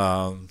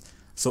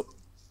 So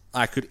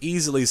I could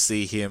easily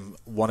see him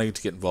wanting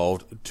to get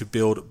involved to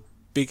build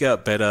bigger,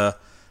 better,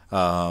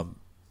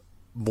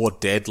 more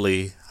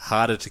deadly,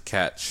 harder to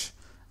catch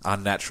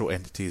unnatural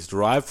entities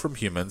derived from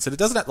humans. And it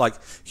doesn't have,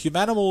 like,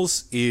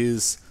 humanimals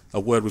is a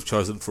word we've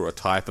chosen for a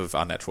type of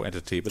unnatural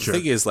entity. But the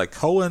thing is, like,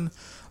 Cohen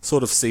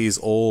sort of sees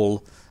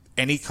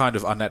any kind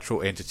of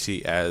unnatural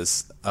entity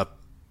as a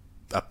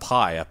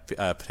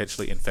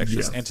potentially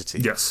infectious entity.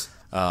 Yes.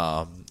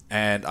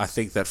 And I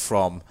think that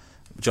from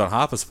John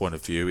Harper's point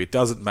of view, it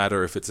doesn't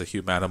matter if it's a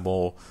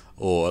humanimal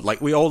or,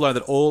 like, we all know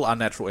that all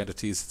unnatural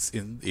entities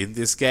in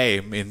this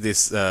game, in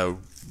this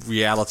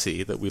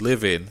reality that we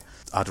live in,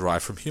 are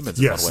derived from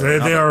humans. Yes,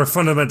 they are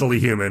fundamentally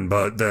human,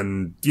 but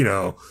then,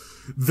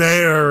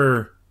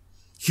 they're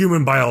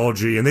human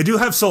biology, and they do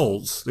have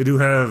souls. They do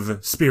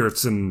have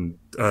spirits and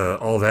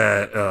all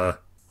that,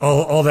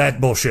 all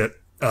that bullshit.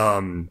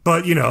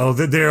 But,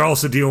 they're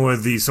also dealing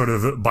with the sort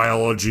of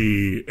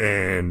biology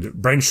and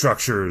brain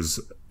structures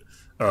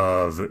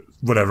of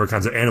whatever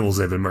kinds of animals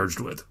they've been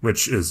merged with,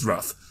 which is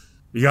rough.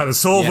 You got the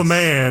soul of a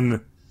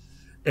man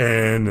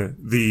and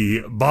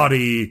the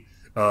body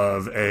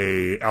of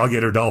a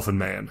alligator dolphin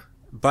man.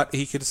 But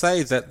he can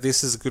say that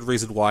this is a good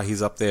reason why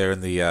he's up there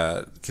in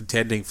the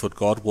contending for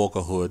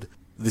Godwalkerhood.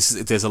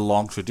 There's a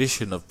long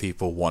tradition of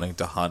people wanting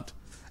to hunt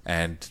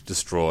and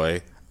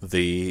destroy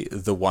the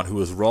one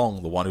who is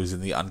wrong, the one who's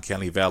in the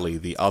uncanny valley,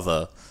 the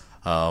other,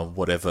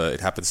 whatever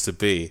it happens to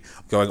be,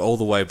 going all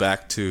the way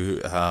back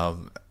to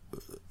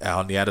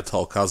our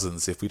Neanderthal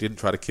cousins. If we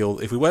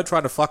weren't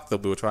trying to fuck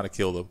them, we were trying to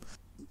kill them.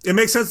 It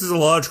makes sense as a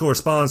logical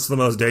response to the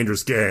most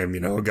dangerous game.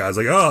 A guy's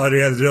like,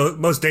 the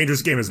most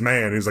dangerous game is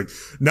man. And he's like,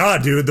 nah,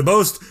 dude, the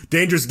most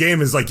dangerous game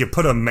is like you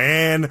put a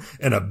man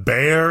and a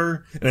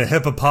bear and a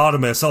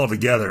hippopotamus all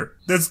together.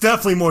 That's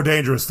definitely more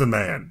dangerous than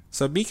man.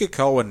 So Mika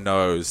Cohen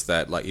knows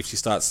that, like, if she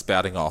starts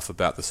spouting off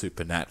about the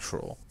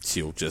supernatural,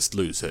 she'll just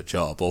lose her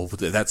job. Or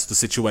that's the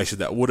situation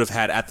that would have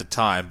had at the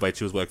time when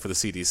she was working for the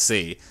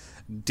CDC.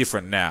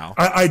 Different now.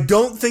 I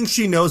don't think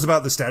she knows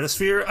about the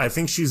stratosphere. I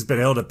think she's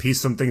been able to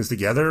piece some things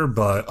together,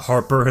 but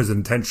Harper has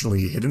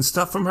intentionally hidden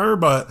stuff from her.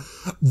 But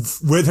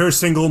with her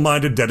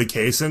single-minded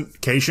dedication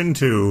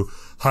to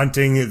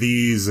hunting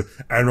these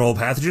abnormal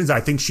pathogens, I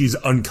think she's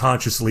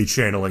unconsciously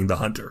channeling the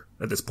hunter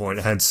at this point,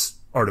 hence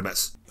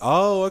Artemis.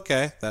 Oh,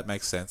 okay. That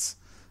makes sense.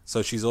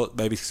 So she's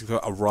maybe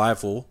a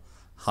rival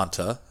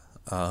hunter,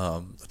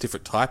 a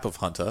different type of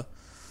hunter.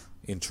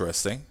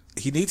 Interesting.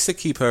 He needs to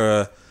keep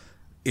her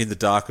in the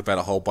dark about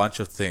a whole bunch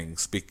of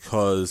things,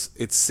 because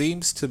it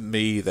seems to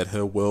me that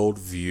her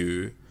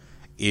worldview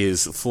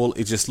is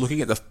just looking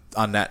at the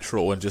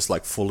unnatural and just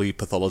like fully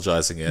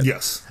pathologizing it.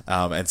 Yes.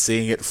 And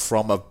seeing it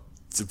from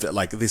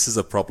this is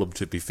a problem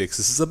to be fixed.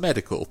 This is a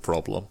medical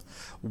problem.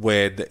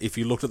 When if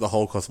you looked at the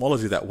whole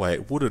cosmology that way,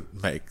 it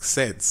wouldn't make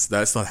sense.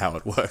 That's not how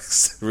it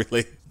works,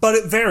 really. But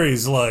it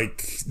varies.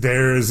 Like,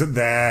 there's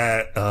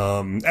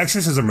that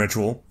exorcism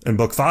ritual in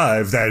Book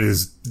 5 that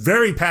is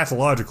very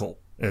pathological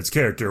in its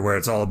character, where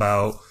it's all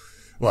about,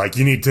 like,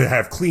 you need to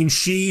have clean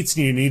sheets,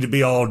 and you need to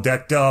be all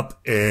decked up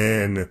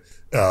in,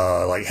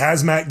 like,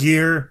 hazmat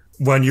gear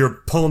when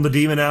you're pulling the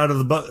demon out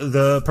of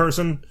the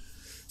person.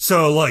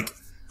 So, like,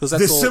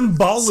 the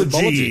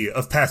symbology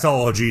of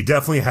pathology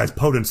definitely has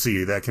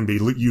potency that can be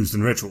used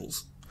in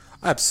rituals.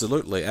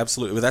 Absolutely.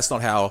 But that's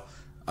not how...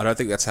 I don't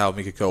think that's how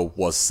Mikako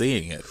was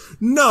seeing it.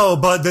 No,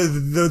 but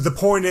the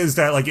point is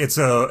that, like, it's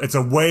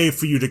a way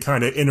for you to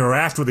kind of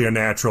interact with the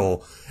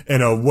unnatural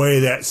in a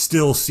way that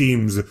still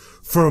seems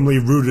firmly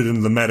rooted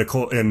in the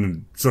medical,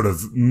 in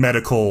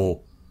the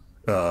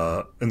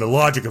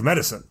logic of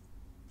medicine.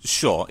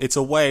 Sure, it's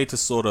a way to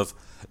sort of,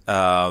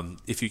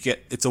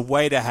 it's a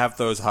way to have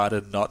those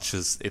hardened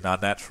notches in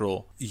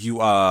unnatural. You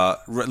are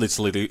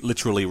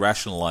literally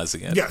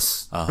rationalizing it.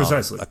 Yes,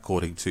 precisely.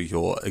 According to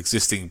your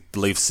existing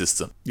belief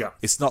system. Yeah.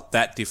 It's not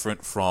that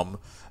different from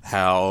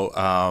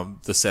how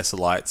the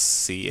Cecilites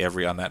see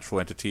every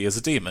unnatural entity as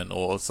a demon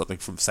or something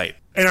from Satan.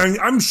 And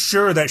I'm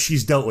sure that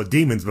she's dealt with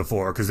demons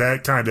before, because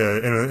that kind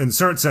of, in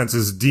certain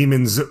senses,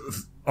 demons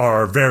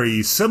are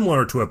very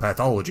similar to a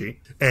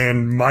pathology.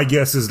 And my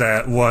guess is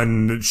that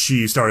when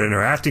she started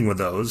interacting with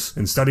those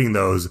and studying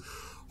those,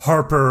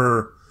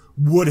 Harper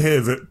would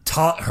have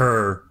taught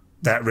her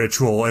that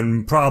ritual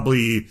and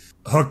probably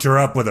hooked her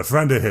up with a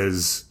friend of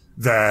his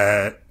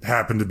that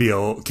happened to be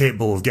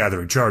capable of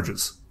gathering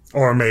charges.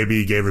 Or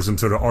maybe gave her some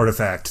sort of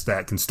artifact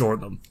that can store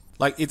them.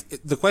 Like,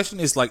 the question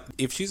is, like,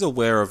 if she's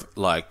aware of,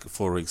 like,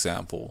 for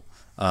example,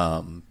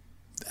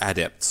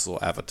 adepts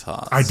or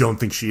avatars. I don't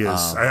think she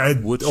is.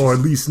 Or at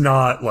least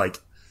not, like,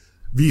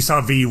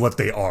 vis-a-vis what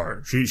they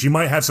are. She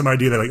might have some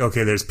idea that, like,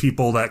 okay, there's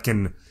people that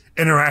can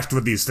interact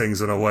with these things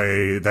in a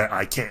way that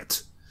I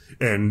can't.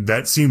 And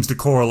that seems to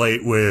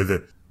correlate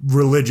with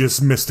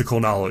religious, mystical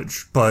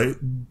knowledge. But,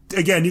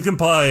 again, you can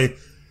probably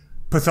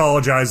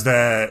pathologize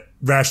that,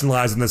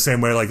 rationalize in the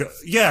same way, like,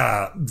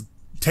 yeah,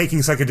 taking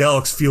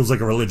psychedelics feels like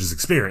a religious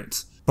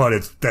experience.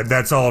 but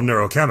that's all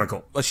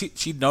neurochemical. Well,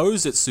 she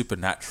knows it's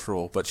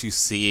supernatural, but she's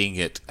seeing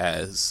it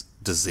as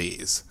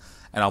disease.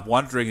 And I'm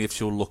wondering if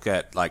she'll look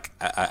at like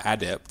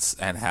adepts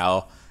and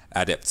how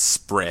adepts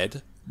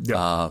spread.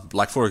 Yeah.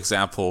 Like, for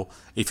example,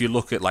 if you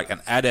look at like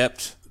an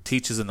adept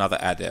teaches another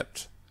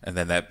adept, and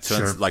then that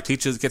turns like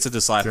gets a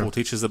disciple,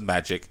 teaches them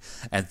magic,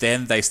 and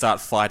then they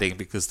start fighting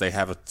because they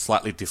have a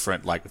slightly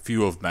different like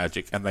view of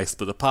magic, and they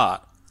split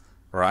apart,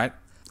 right?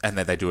 And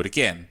then they do it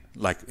again.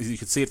 Like, you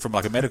can see it from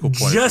like a medical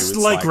point of view. Just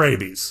like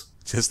rabies.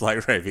 Just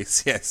like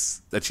rabies,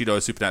 yes. That she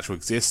knows supernatural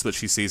exists, but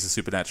she sees the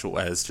supernatural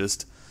as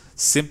just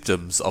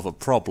symptoms of a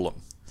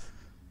problem.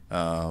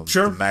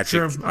 Sure. I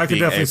can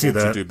definitely see that.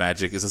 Being able to do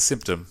magic is a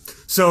symptom.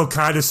 So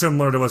kind of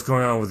similar to what's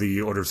going on with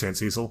the Order of St.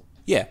 Cecil?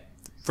 Yeah,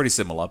 pretty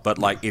similar. But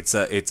like, it's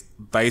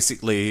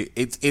basically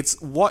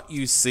what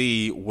you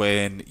see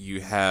when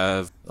you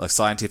have like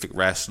scientific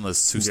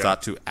rationalists who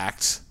start to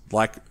act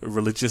like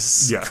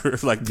religious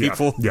like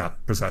people. Yeah,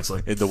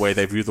 precisely. In the way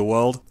they view the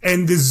world.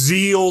 And the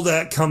zeal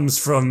that comes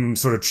from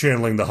sort of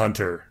channeling the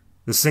hunter.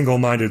 The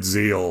single-minded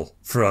zeal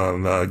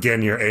from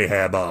getting your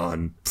Ahab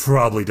on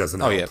probably doesn't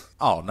help. Oh, yeah.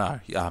 Oh, no.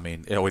 I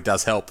mean, it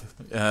does help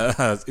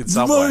in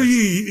some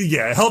ways.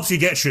 Yeah, it helps you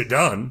get shit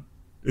done.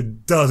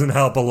 It doesn't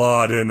help a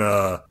lot in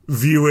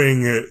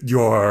viewing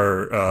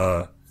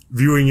your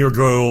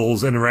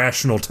goals in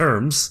rational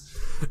terms.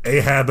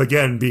 Ahab,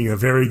 again, being a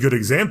very good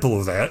example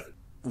of that.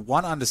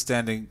 One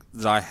understanding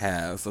that I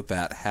have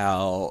about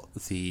how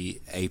the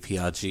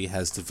APRG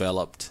has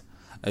developed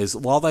is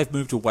while they've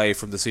moved away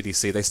from the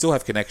CDC, they still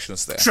have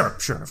connections there. Sure,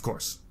 of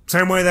course.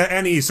 Same way that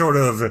any sort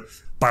of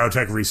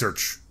biotech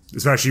research,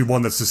 especially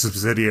one that's a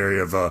subsidiary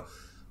of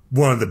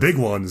one of the big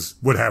ones,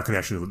 would have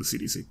connections with the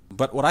CDC.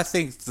 But what I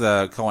think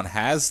the Cohen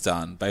has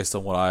done, based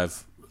on what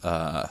I've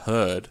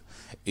heard,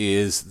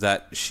 is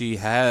that she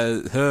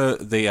has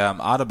the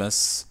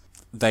Artemis.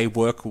 They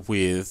work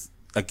with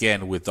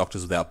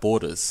Doctors Without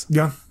Borders.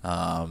 Yeah.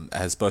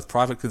 As both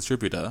private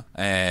contributor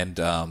and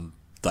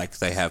like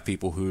they have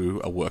people who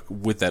work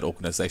with that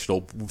organization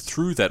or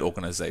through that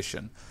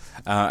organization.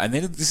 And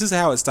then this is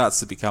how it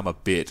starts to become a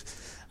bit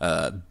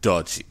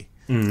dodgy.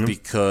 Mm-hmm.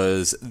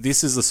 Because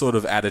this is the sort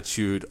of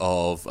attitude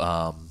of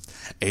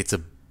it's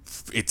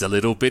a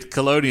little bit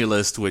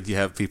colonialist when you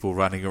have people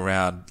running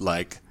around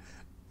like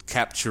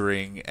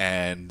capturing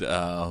and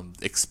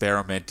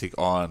experimenting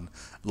on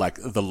like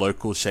the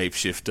local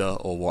shapeshifter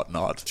or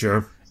whatnot.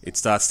 Sure. It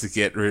starts to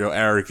get real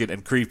arrogant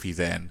and creepy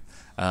then.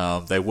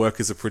 They work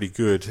as a pretty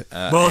good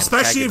well,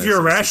 especially if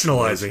you're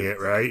rationalizing it,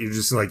 right? You're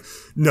just like,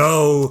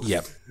 no,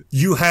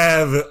 you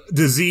have a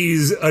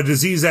disease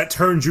that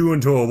turns you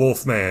into a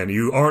wolf man.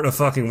 You aren't a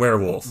fucking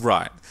werewolf.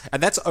 Right.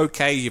 And that's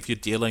okay if you're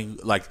dealing,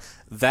 like,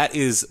 that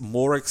is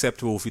more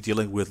acceptable if you're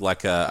dealing with,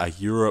 like, a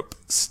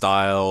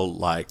Europe-style,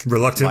 like...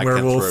 reluctant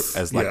werewolf.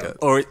 As like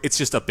or it's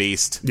just a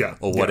beast.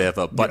 Or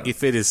whatever. But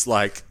if it is,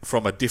 like,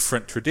 from a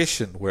different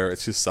tradition where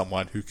it's just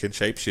someone who can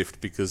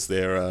shapeshift because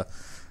they're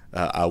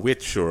a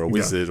witch or a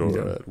wizard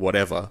or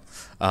whatever,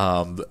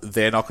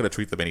 they're not going to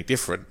treat them any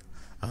different.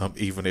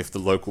 Even if the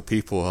local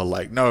people are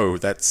like, no,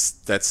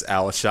 that's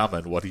our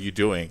shaman. What are you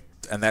doing?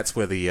 And that's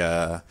where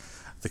the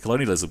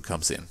colonialism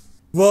comes in.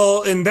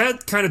 Well, and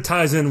that kind of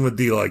ties in with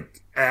the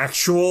like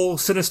actual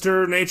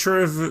sinister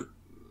nature of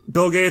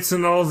Bill Gates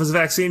and all of his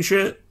vaccine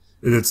shit.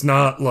 It's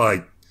not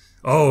like,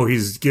 oh,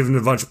 he's giving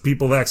a bunch of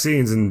people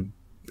vaccines and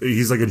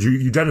he's like a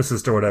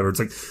eugenicist or whatever. It's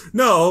like,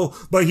 no,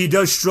 but he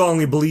does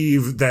strongly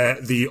believe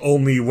that the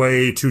only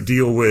way to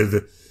deal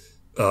with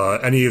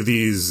any of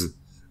these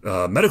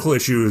medical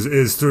issues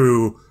is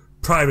through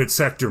private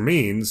sector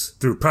means,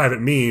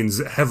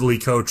 heavily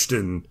coached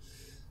in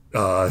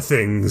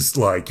things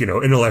like,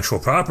 intellectual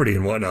property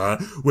and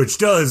whatnot, which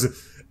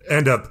does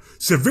end up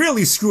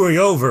severely screwing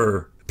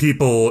over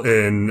people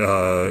in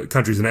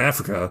countries in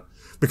Africa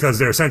because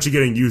they're essentially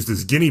getting used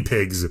as guinea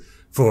pigs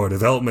for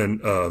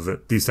development of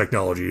these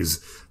technologies.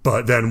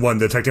 But then when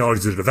the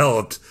technologies are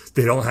developed,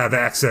 they don't have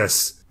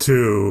access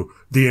to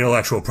the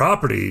intellectual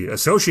property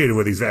associated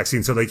with these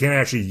vaccines, so they can't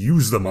actually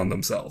use them on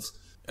themselves.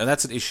 And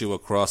that's an issue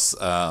across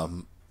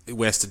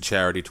Western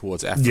charity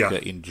towards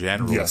Africa in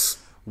general. Yes.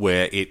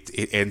 Where it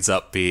ends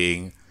up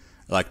being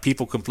like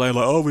people complain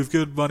like, oh, we've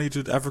given money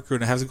to Africa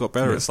and it hasn't got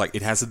better. It's like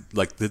it hasn't,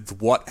 like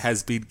what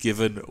has been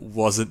given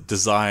wasn't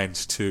designed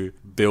to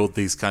build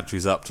these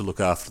countries up to look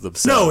after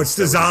themselves. No, it's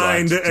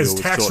designed as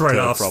tax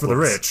write-offs for the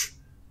rich.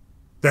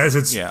 That is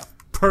its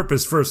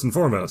purpose first and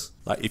foremost.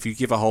 Like if you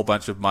give a whole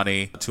bunch of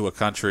money to a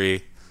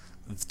country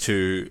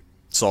to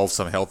solve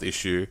some health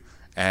issue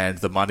and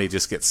the money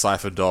just gets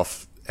siphoned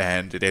off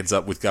and it ends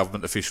up with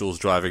government officials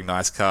driving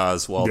nice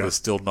cars while there's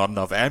still not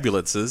enough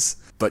ambulances,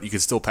 but you can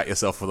still pat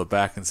yourself on the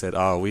back and say,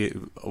 oh,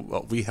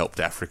 we helped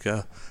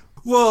Africa.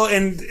 Well,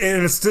 and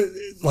it's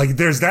like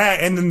there's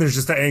that, and then there's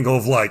just the angle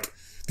of like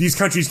these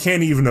countries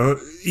can't even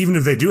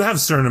if they do have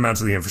certain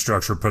amounts of the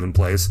infrastructure put in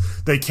place,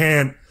 they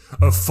can't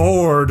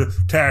afford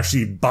to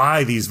actually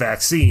buy these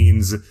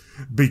vaccines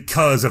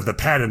because of the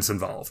patents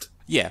involved.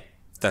 Yeah.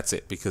 That's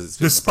it, because it's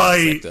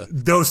despite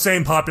those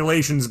same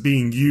populations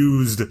being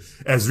used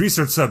as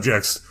research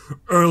subjects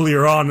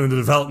earlier on in the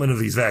development of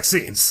these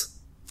vaccines.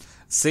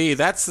 See,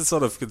 that's the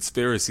sort of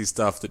conspiracy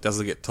stuff that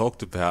doesn't get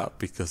talked about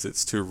because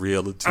it's too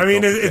real and too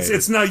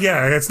it's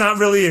not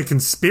really a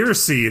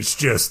conspiracy, it's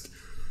just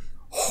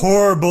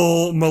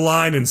horrible,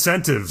 malign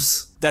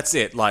incentives. That's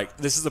it. Like,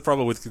 this is the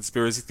problem with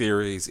conspiracy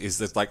theories, is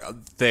that, like,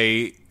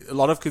 a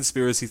lot of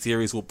conspiracy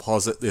theories will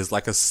posit there's,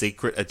 like, a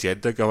secret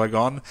agenda going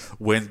on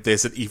when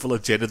there's an evil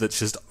agenda that's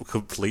just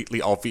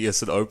completely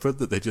obvious and open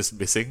that they're just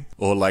missing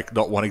or, like,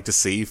 not wanting to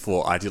see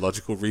for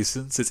ideological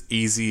reasons. It's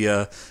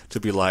easier to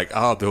be like,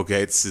 Bill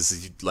Gates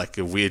is, like,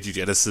 a weird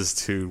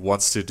eugenicist who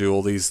wants to do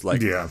all these,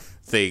 like,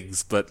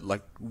 things, but,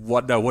 like,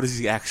 what is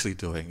he actually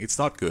doing? It's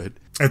not good.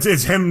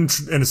 It's him,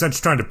 in a sense,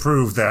 trying to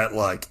prove that,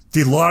 like,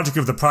 the logic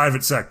of the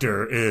private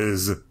sector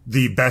is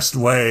the best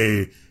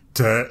way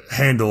to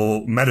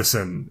handle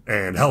medicine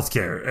and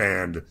healthcare,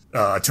 and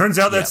it turns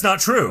out that's not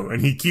true,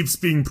 and he keeps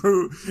being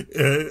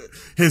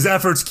his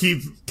efforts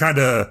keep kind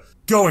of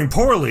going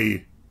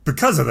poorly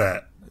because of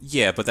that.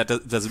 Yeah, but that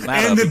doesn't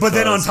matter. But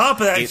then on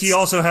top of that, he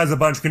also has a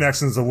bunch of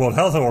connections to the World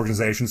Health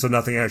Organization, so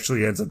nothing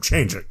actually ends up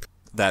changing.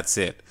 That's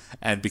it.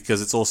 And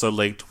because it's also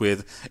linked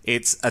with,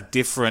 it's a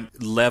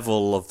different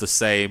level of the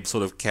same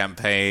sort of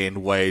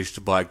campaign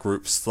waged by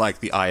groups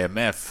like the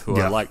IMF, who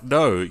are like,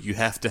 no, you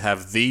have to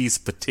have these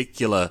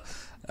particular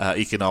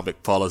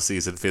economic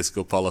policies and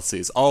fiscal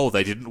policies. Oh,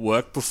 they didn't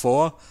work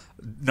before?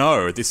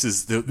 No,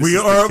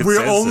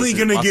 we're only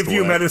going to give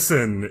you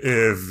medicine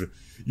if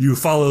you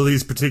follow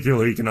these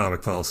particular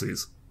economic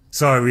policies.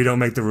 Sorry, we don't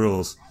make the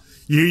rules.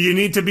 You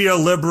need to be a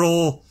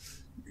liberal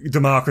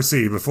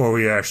democracy before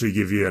we actually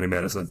give you any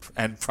medicine.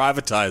 And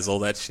privatize all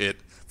that shit.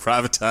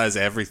 Privatize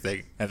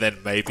everything. And then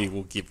maybe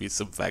we'll give you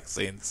some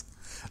vaccines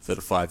that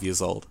are 5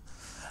 years old.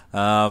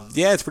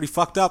 It's pretty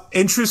fucked up.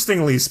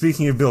 Interestingly,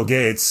 speaking of Bill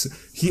Gates,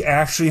 he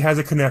actually has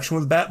a connection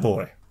with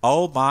Batboy.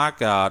 Oh my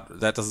god,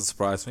 that doesn't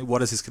surprise me.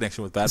 What is his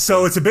connection with Batboy?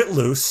 So it's a bit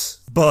loose,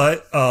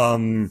 but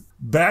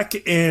back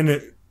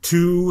in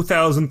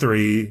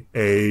 2003,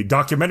 a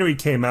documentary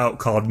came out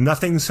called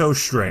Nothing So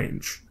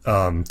Strange,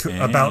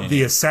 about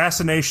the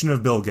assassination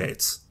of Bill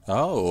Gates.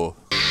 Oh.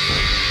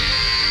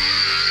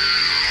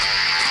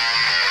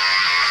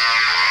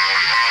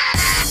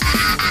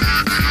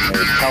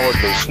 A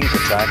cowardly sneak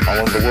attack on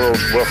one of the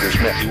world's wealthiest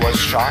men. He was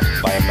shot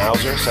by a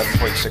Mauser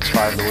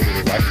 7.65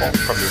 millimeter rifle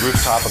from the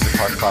rooftop of the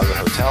Park Plaza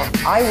Hotel.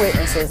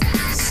 Eyewitnesses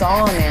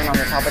saw a man on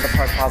the top of the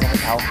Park Plaza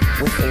Hotel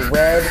with a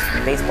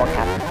red baseball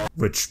cap.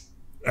 Which,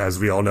 as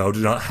we all know,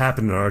 did not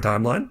happen in our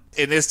timeline.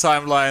 In this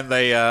timeline,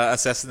 they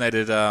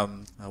assassinated,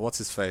 what's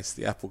his face?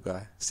 The Apple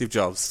guy. Steve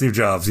Jobs. Steve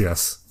Jobs,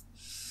 yes.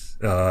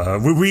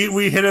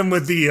 We hit him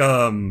with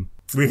the,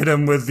 we hit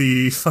him with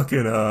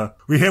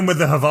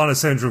the Havana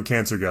Syndrome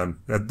cancer gun.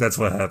 That's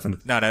what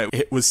happened. No,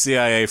 it was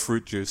CIA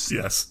fruit juice.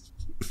 Yes.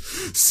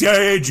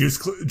 CIA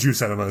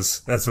juice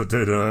enemas. That's what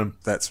did him.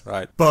 That's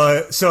right.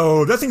 But,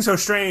 so, Nothing So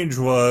Strange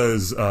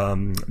was,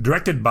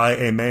 directed by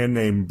a man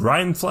named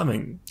Brian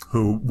Fleming,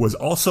 who was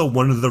also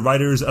one of the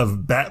writers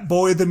of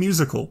Batboy the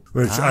Musical,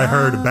 which I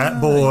heard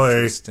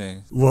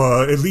Batboy,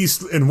 well, at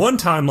least in one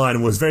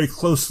timeline, was very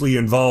closely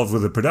involved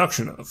with the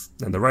production of,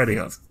 and the writing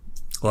of.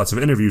 Lots of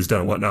interviews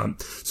done and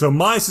whatnot. So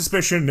my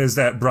suspicion is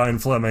that Brian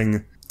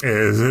Fleming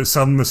is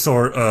some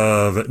sort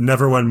of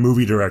Neverwhen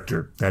movie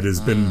director that has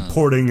been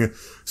porting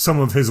some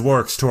of his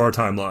works to our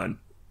timeline.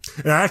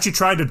 And I actually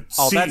tried to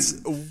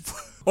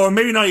or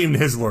maybe not even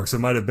his works. It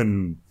might have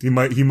been, he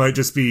might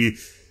just be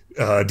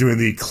doing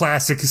the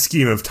classic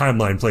scheme of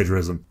timeline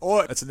plagiarism.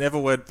 Or it's a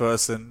Neverwhen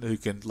person who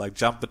can, like,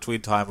 jump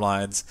between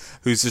timelines,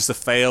 who's just a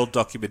failed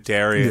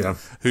documentarian,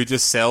 who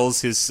just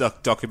sells his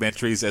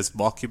documentaries as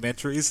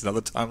mockumentaries in other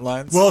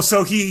timelines. Well,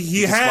 so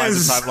he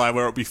has a timeline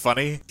where it would be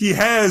funny. He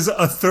has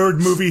a third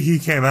movie he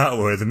came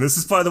out with, and this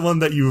is probably the one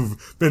that you're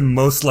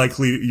most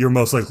likely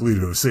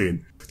to have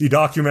seen. The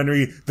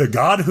documentary, The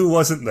God Who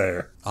Wasn't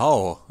There.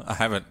 Oh, I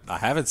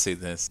haven't seen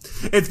this.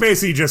 It's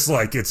basically just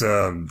like, it's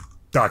a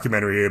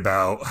documentary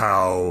about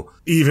how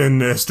even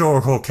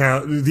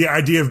the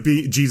idea of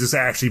Jesus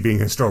actually being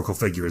a historical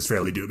figure is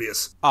fairly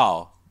dubious.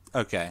 Oh,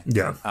 okay.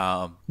 Yeah.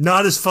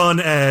 Not as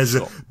fun as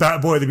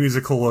Batboy the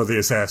Musical or the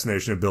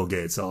assassination of Bill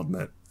Gates, I'll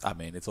admit. I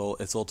mean, it's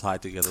all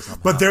tied together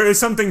somehow. But there is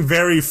something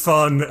very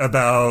fun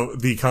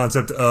about the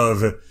concept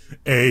of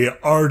a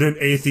ardent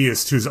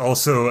atheist who's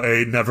also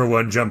a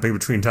Neverwhen jumping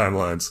between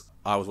timelines.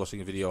 I was watching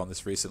a video on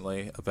this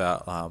recently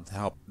about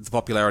how the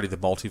popularity of the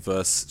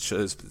multiverse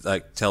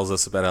tells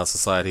us about our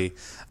society.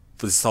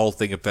 This whole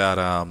thing about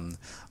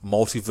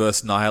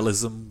multiverse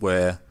nihilism,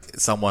 where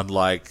someone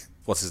like,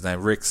 what's his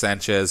name, Rick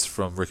Sanchez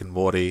from Rick and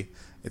Morty,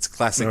 it's a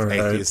classic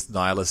atheist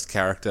nihilist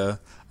character.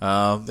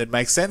 It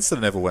makes sense that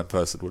a Neverwhen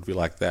person would be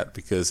like that,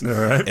 because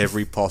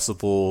every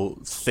possible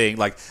thing,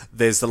 like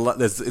it's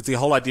the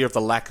whole idea of the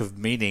lack of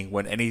meaning.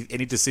 When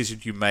any decision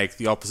you make,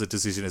 the opposite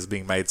decision is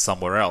being made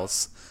somewhere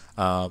else.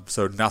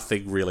 So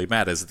nothing really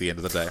matters at the end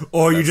of the day.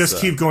 Or you just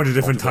keep going to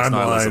different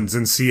timelines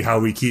and see how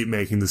we keep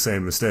making the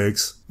same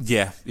mistakes.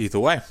 Yeah, either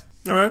way.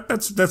 All right,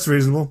 that's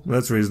reasonable.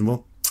 That's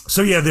reasonable.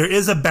 So yeah, there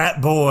is a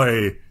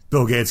Batboy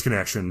Bill Gates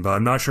connection, but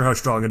I'm not sure how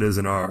strong it is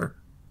in our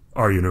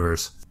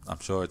universe. I'm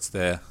sure it's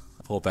there.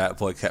 Poor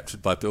Batboy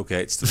captured by Bill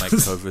Gates to make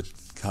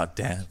COVID. God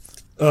damn.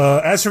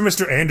 As for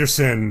Mr.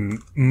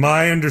 Anderson,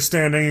 my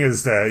understanding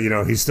is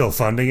that, he's still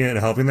funding it and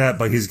helping that,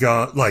 but he's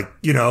gone,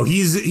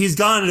 he's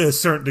gone to a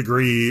certain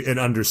degree in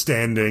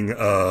understanding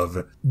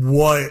of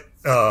what,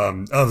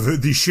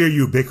 of the sheer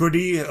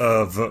ubiquity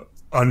of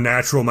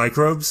unnatural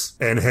microbes,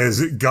 and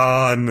has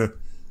gone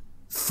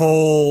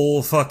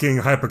full fucking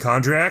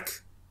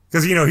hypochondriac.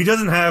 Because, he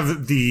doesn't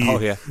have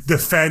the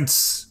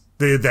defense,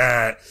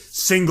 that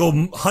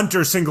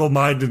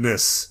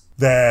single-mindedness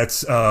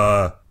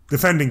that,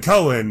 defending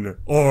Cohen,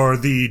 or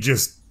the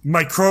just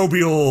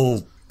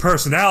microbial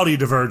personality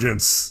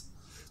divergence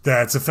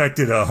that's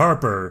affected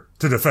Harper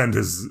to defend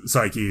his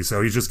psyche.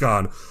 So he's just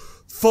gone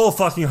full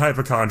fucking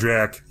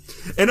hypochondriac.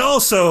 And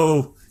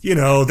also,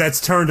 that's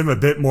turned him a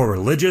bit more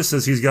religious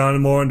as he's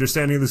gotten more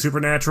understanding of the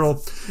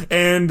supernatural.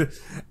 And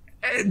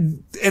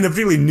in a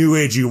really New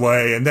Agey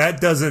way. And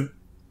that doesn't,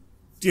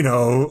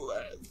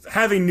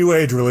 having New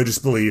Age religious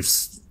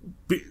beliefs,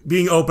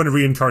 being open to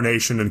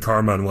reincarnation and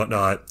karma and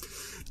whatnot,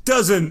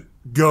 doesn't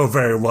go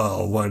very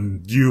well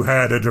when you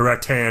had a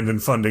direct hand in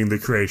funding the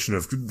creation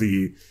of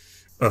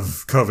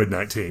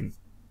COVID-19.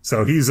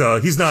 So he's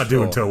not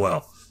doing too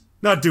well.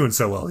 Not doing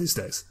so well these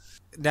days.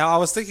 Now, I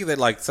was thinking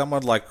that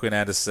someone like Quinn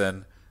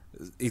Anderson,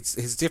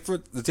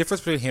 the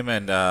difference between him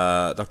and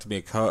Dr.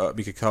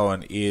 Mika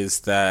Cohen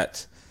is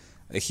that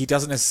he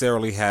doesn't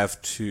necessarily have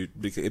to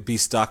be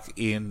stuck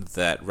in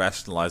that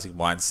rationalizing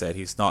mindset.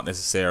 He's not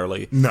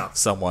necessarily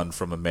someone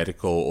from a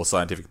medical or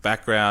scientific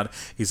background.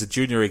 He's a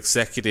junior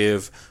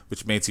executive,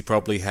 which means he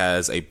probably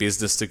has a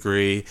business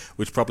degree,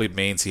 which probably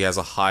means he has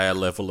a higher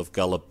level of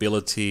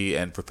gullibility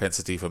and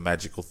propensity for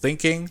magical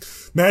thinking.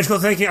 Magical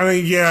thinking? I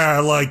mean,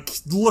 yeah,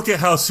 look at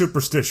how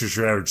superstitious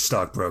your average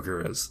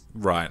stockbroker is.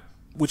 Right.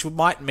 Which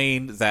might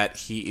mean that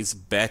he is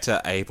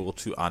better able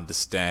to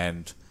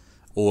understand,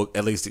 or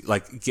at least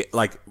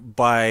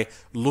by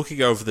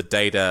looking over the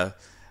data,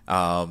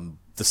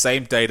 the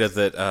same data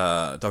that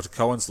Dr.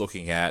 Cohen's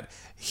looking at,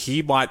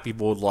 he might be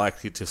more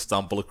likely to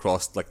stumble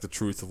across the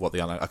truth of what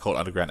the occult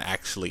underground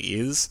actually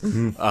is,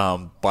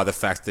 by the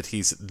fact that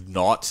he's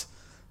not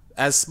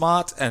as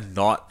smart and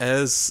not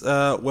as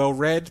well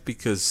read,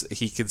 because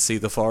he can see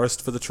the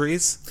forest for the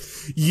trees.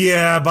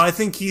 Yeah, but I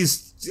think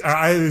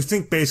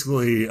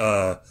basically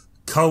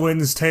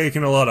Cohen's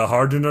taken a lot of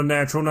hardened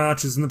unnatural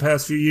notches in the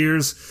past few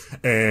years,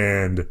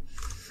 and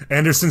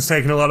Anderson's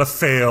taken a lot of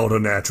failed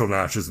unnatural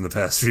notches in the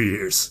past few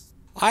years.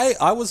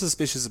 I was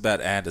suspicious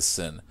about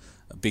Anderson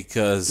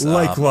because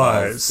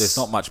likewise, there's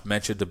not much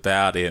mentioned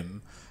about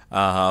him,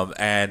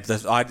 and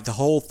the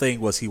whole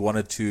thing was he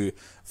wanted to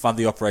fund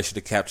the operation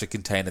to capture,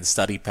 contain, and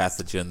study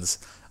pathogens.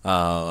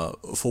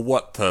 For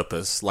what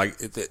purpose?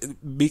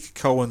 Mika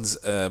Cohen's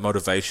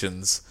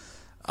motivations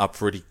are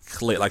pretty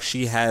clear.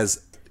 She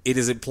has. It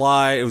is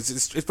implied.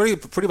 It's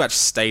pretty much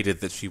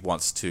stated that she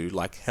wants to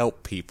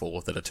help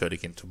people that are turning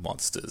into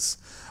monsters,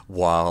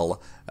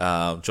 while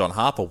John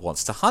Harper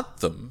wants to hunt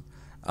them.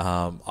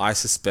 I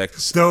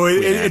suspect. Though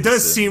it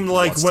does seem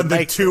like when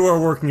the two are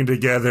working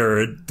together,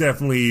 it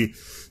definitely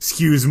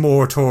skews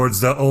more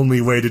towards the only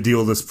way to deal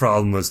with this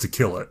problem is to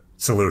kill it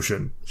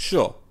solution.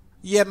 Sure.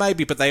 Yeah,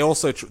 maybe, but they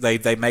also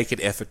they make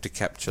an effort to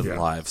capture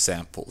live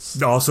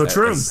samples. Also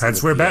true.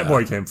 Hence where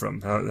Batboy came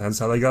from. Hence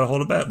how they got a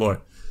hold of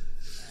Batboy.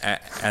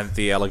 And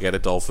the alligator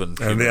dolphin.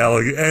 And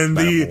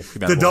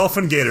the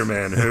dolphin gator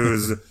man,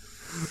 who's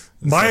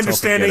my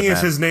understanding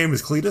is his name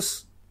is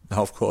Cletus.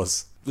 Oh, of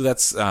course.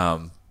 That's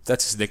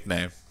his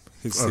nickname.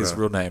 His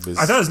real name is.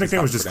 I thought his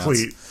nickname was just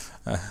Cleet.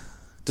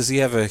 Does he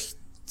have a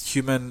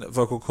human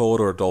vocal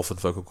cord or a dolphin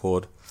vocal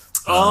cord?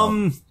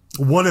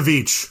 One of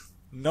each.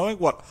 Knowing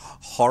what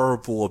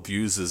horrible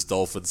abusers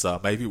dolphins are,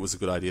 maybe it was a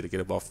good idea to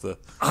get him off the.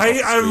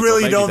 I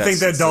really don't think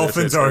that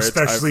dolphins are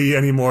especially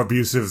any more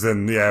abusive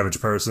than the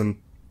average person.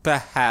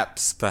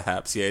 Perhaps,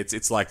 yeah.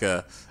 It's like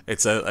an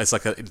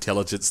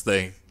intelligence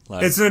thing.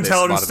 It's an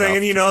intelligence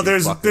thing, and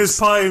there's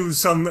probably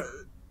some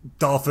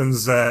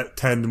dolphins that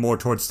tend more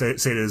towards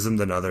sadism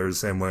than others,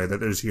 same way that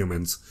there's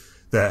humans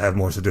that have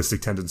more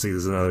sadistic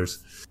tendencies than others.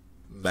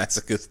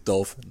 Masochist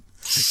dolphin.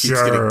 Sure,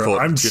 keeps getting caught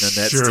I'm in tuna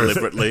nets sure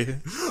deliberately.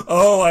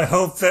 Oh, I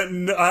hope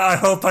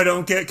I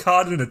don't get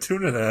caught in a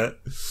tuna net.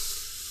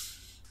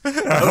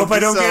 I hope I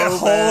don't get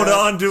hauled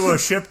onto a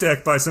ship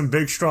deck by some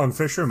big, strong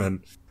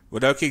fishermen. Well,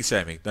 no kink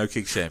shaming. No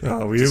kink shaming.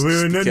 Oh,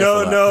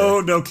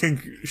 no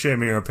kink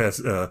shaming our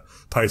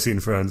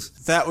Piscean friends.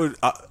 That would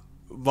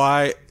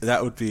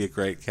be a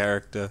great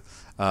character.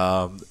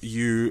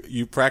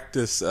 You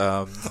practice.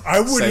 I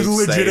would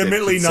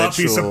legitimately not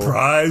be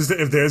surprised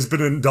if there's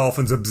been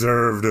dolphins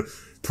observed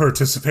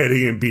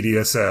participating in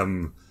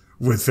BDSM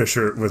with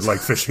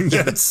fishing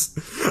nets.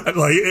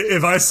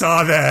 If I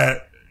saw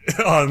that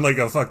on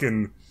a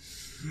fucking,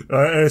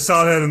 I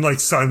saw that in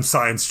some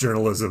science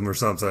journalism or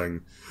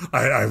something,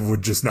 I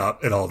would just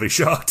not at all be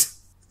shocked.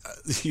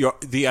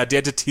 The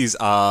identities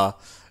are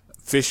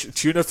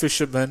tuna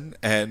fisherman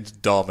and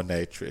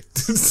dominatrix.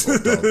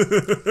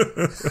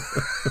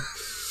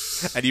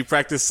 And you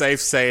practice safe,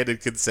 sane, and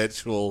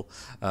consensual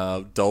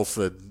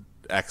dolphin,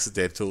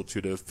 accidental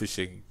tuna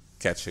fishing,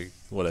 catching,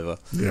 whatever.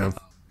 Yeah.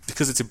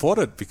 Because it's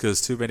important,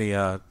 because too many,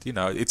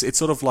 it's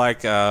sort of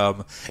like,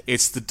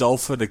 it's the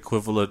dolphin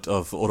equivalent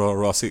of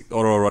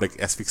autoerotic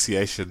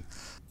asphyxiation.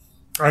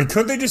 And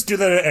could they just do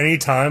that at any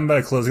time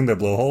by closing their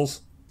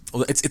blowholes?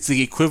 Well, it's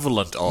the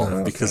equivalent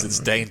of, because it's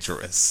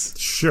dangerous.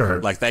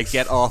 Sure. Like, they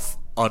get off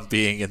on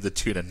being in the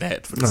tuna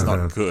net, but it's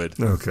not good.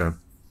 Okay.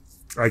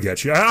 I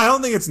get you. I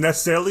don't think it's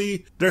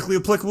necessarily directly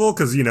applicable,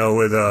 because, with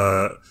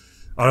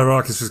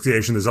autoerotic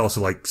asphyxiation, there's also,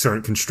 like,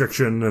 certain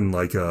constriction and,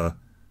 like,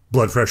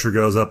 blood pressure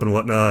goes up and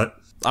whatnot.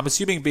 I'm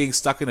assuming being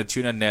stuck in a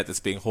tuna net that's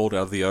being hauled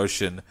out of the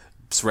ocean,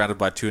 surrounded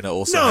by tuna,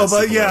 also No, has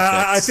but similar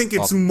effects I think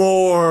it's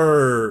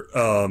more,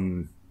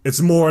 it's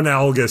more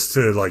analogous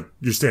to, like,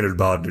 your standard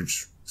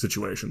bondage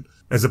situation,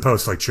 as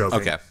opposed to, like, choking.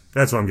 Okay.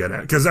 That's what I'm getting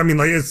at. Because, I mean,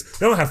 like,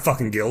 they don't have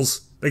fucking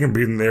gills. They can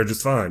breathe in there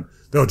just fine.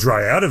 They'll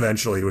dry out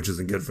eventually, which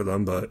isn't good for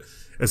them, but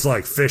it's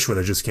like fish where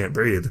they just can't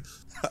breathe.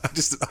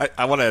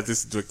 I want to add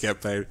this into a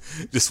campaign.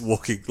 Just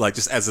walking, like,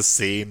 just as a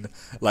scene,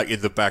 like,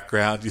 in the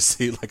background, you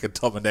see, like, a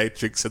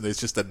dominatrix, and there's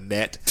just a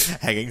net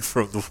hanging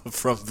from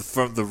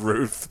the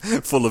roof,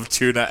 full of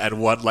tuna, and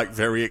one, like,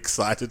 very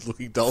excited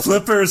looking dolphin.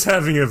 Flipper's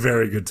having a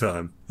very good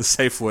time. The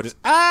safe word is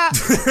ah.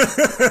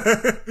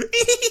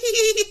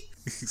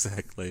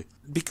 Exactly.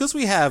 Because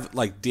we have,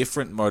 like,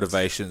 different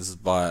motivations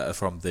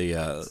from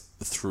the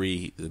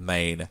three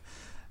main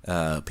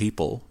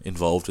people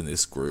involved in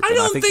this group. I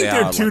don't think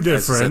they're too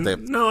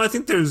different. No, I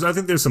think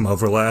there's some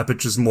overlap.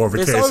 It's just more of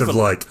a case of,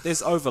 like,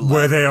 there's overlap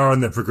where they are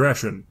in the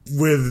progression.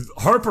 With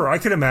Harper, I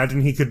can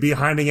imagine he could be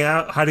hiding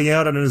out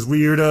on his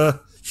weird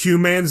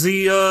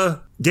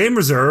humanzy game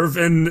reserve,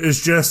 and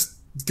is just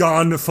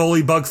gone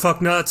fully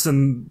bugfuck nuts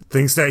and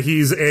thinks that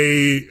he's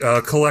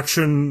a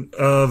collection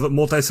of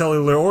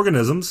multicellular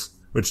organisms,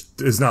 which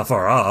is not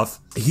far off.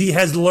 He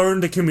has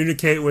learned to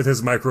communicate with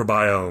his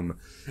microbiome,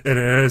 and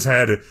it has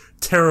had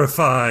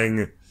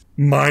terrifying,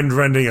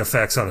 mind-rending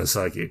effects on his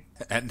psyche.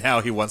 And now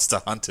he wants to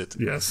hunt it.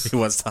 Yes. He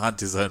wants to hunt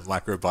his own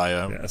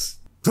microbiome. Yes.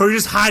 So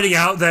he's just hiding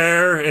out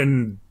there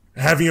and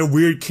having a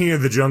weird King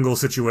of the Jungle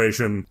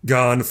situation,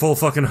 gone full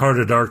fucking Heart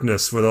of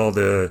Darkness with all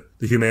the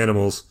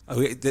humanimals.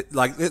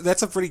 Like,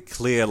 that's a pretty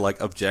clear, like,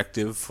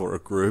 objective for a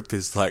group,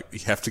 is, like, you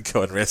have to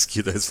go and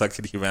rescue those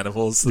fucking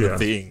humanimals that are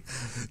being,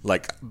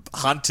 like,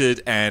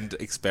 hunted and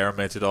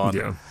experimented on.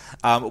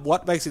 Yeah.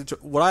 What makes it,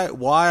 why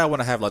I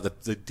want to have, like,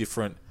 the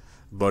different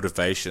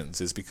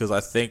motivations is because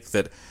I think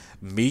that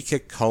Mika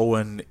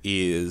Cohen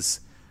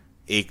is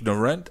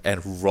ignorant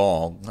and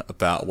wrong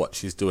about what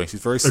she's doing.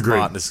 She's very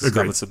smart and has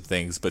discovered some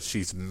things, but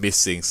she's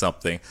missing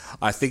something.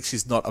 I think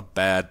she's not a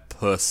bad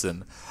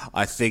person.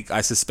 I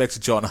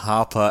suspect John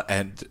Harper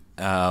and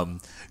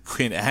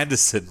Quinn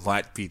Anderson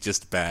might be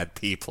just bad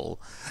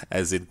people.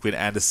 As in, Quinn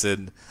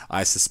Anderson,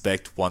 I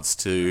suspect, wants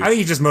to... I think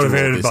he's just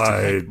motivated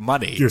by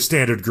money. Your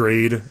standard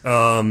greed.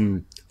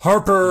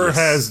 Harper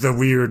has the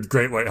weird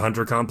Great White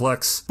Hunter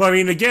complex. But I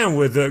mean, again,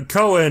 with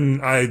Cohen,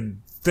 I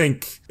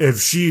think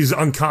if she's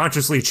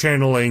unconsciously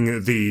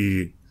channeling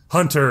the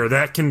hunter,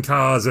 that can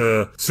cause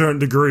a certain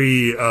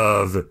degree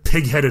of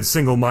pig-headed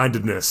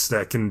single-mindedness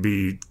that can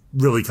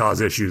really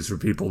cause issues for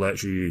people that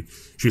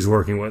she's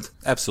working with.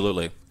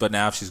 Absolutely. But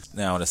now if she's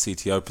now in a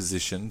CTO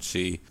position,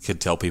 she can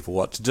tell people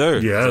what to do.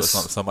 Yes. So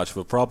it's not so much of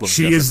a problem.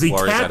 She is the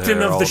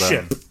captain of the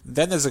ship.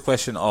 Then there's a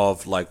question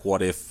of, like,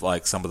 what if,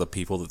 like, some of the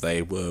people that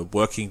they were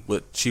working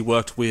with, she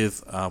worked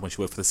with when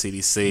she worked for the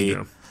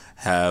CDC,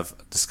 have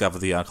discovered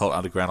the occult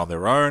underground on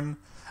their own,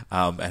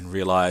 and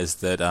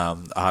realized that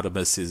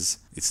Artemis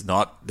it's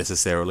not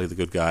necessarily the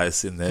good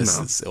guys in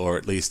this, or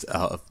at least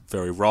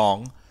very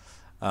wrong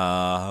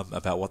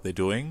about what they're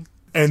doing.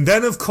 And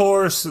then, of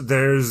course,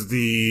 there's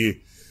the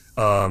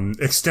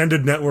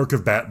extended network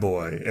of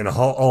Batboy and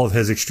all of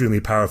his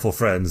extremely powerful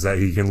friends that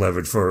he can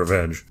leverage for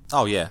revenge.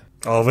 Oh, yeah.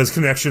 All of his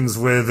connections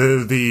with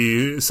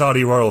the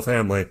Saudi royal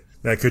family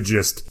that could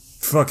just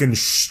fucking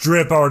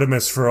strip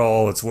Artemis for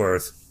all it's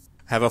worth.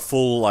 Have a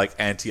full, like,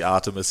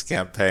 anti-Artemis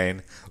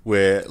campaign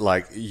where,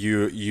 like,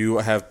 you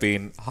have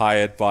been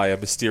hired by a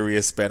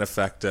mysterious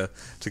benefactor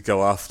to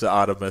go after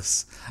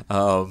Artemis,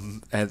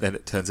 and then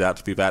it turns out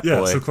to be Batboy.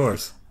 Yes, of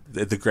course.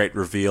 The great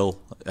reveal,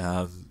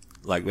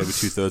 like, maybe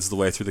 2/3 of the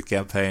way through the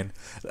campaign.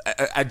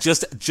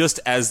 Just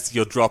as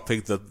you're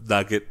dropping the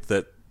nugget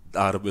that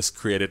Artemis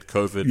created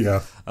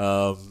COVID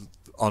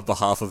on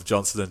behalf of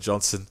Johnson &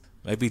 Johnson.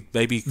 Maybe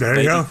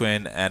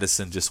Quinn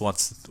Anderson just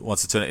wants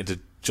to turn it into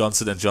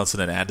Johnson & Johnson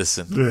and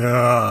Anderson.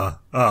 Yeah.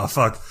 Oh,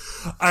 fuck.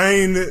 I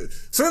mean,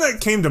 something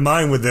that came to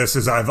mind with this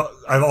is I've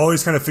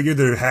always kind of figured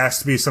there has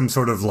to be some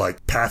sort of,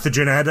 like,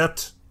 pathogen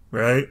adept,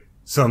 right?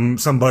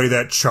 Somebody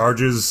that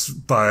charges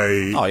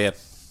by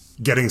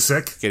getting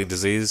sick. Getting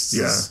disease.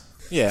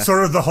 Yeah.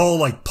 Sort of the whole,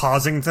 like,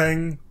 pausing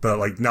thing, but,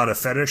 like, not a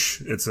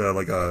fetish. It's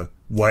a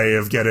way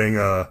of getting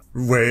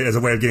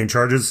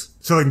charges.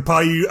 So, like,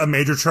 probably a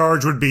major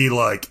charge would be,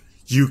 like,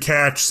 you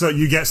get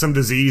some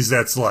disease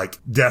that's like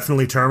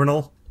definitely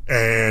terminal,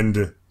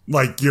 and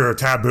like your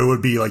taboo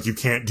would be like you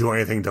can't do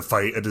anything to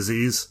fight a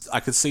disease. I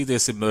could see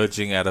this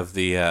emerging out of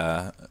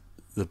the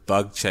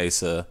bug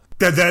chaser.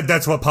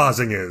 That's what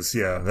pausing is.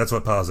 Yeah, that's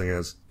what pausing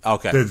is.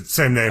 Okay, the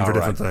same name for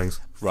different things.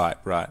 Right.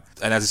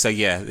 And as I say,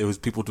 yeah, there was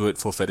people do it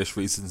for fetish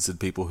reasons and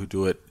people who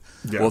do it.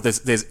 Yeah. Well,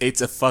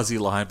 it's a fuzzy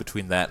line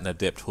between that and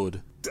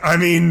adepthood. I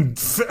mean,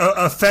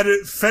 a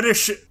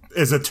fetish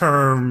is a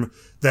term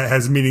that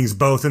has meanings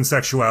both in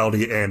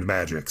sexuality and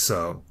magic.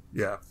 So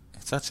yeah,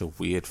 it's such a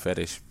weird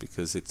fetish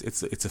because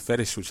it's a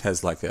fetish which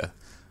has like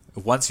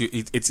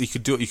you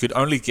could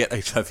only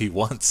get HIV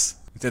once,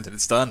 then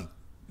it's done,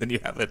 then you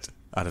have it.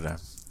 I don't know.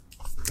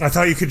 I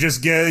thought you could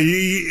just get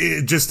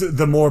just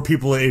the more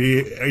people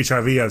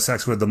HIV have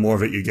sex with, the more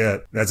of it you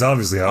get. That's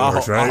obviously how it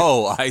works, right?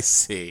 Oh, I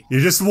see. You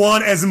just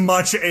want as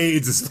much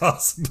AIDS as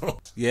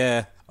possible.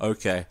 Yeah,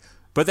 okay.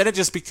 But then it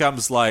just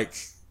becomes like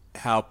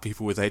how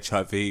people with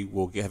HIV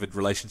will have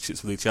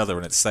relationships with each other,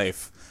 and it's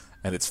safe,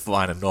 and it's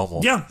fine and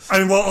normal. Yeah, I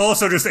mean, well,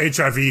 also just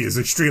HIV is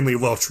extremely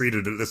well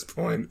treated at this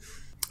point.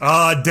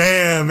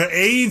 Damn,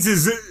 AIDS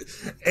is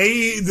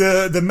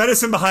the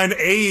medicine behind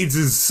AIDS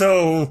is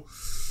so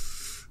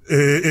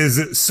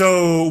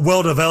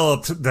well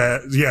developed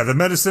that the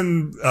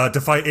medicine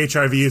to fight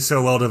HIV is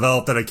so well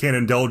developed that I can't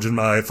indulge in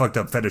my fucked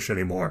up fetish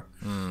anymore.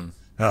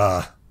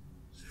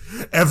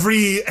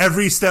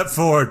 Every step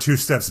forward, 2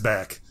 steps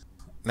back.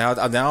 Now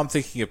I'm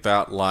thinking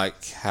about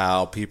like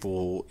how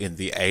people in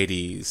the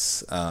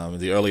 80s, in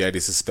the early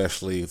 80s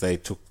especially, they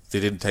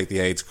didn't take the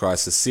AIDS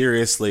crisis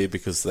seriously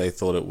because they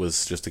thought it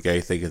was just a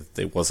gay thing that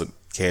it wasn't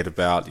cared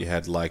about. You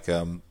had like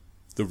the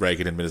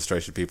Reagan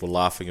administration people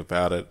laughing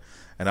about it.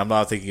 And I'm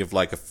now thinking of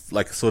like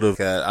a sort of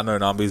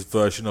Unknown Armies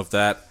version of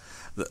that,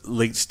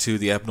 linked to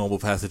the Abnormal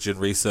Pathogen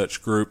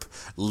Research Group,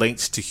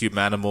 linked to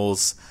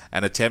humanimals,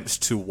 and attempts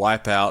to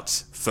wipe out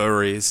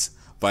furries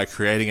by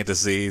creating a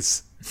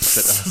disease,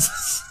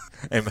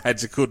 a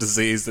magical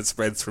disease that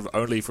spreads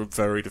only from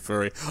furry to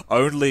furry,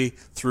 only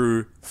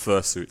through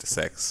fursuit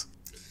sex.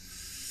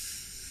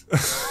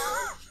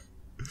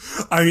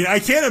 I mean, I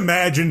can't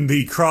imagine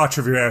the crotch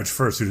of your average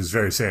fursuit is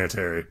very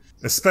sanitary,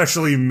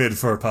 especially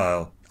mid-fur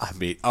pile. I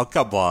mean, oh,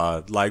 come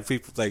on. Like,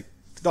 people,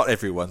 not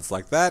everyone's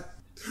like that.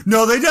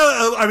 No, they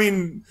don't. I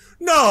mean,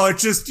 no,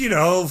 it's just,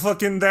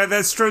 fucking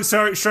that strikes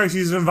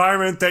you as an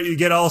environment that you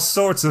get all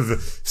sorts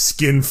of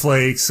skin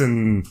flakes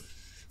and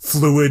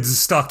fluids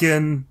stuck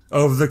in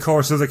over the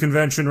course of the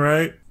convention,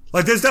 right?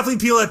 Like, there's definitely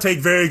people that take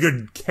very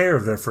good care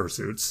of their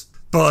fursuits,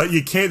 but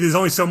there's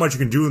only so much you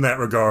can do in that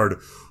regard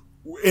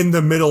in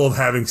the middle of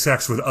having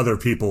sex with other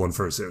people in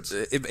fursuits.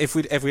 If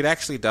we'd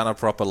actually done a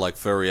proper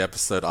furry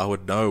episode, I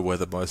would know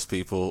whether most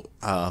people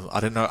I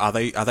don't know, are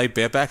they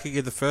barebacking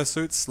in the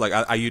fursuits? Like,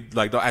 are you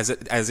not as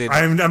in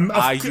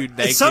are you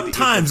naked?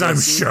 Sometimes I'm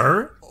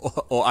sure.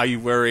 Or are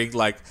you wearing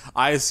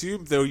I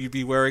assume though you'd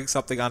be wearing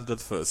something under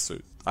the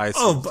fursuit.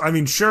 I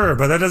mean sure,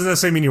 but that doesn't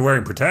necessarily mean you're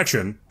wearing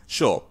protection.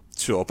 Sure.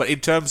 But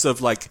in terms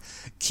of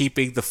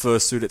keeping the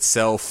fursuit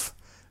itself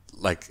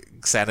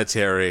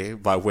sanitary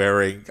by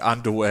wearing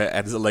underwear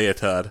and a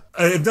leotard.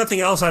 If nothing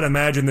else, I'd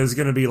imagine there's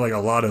going to be a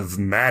lot of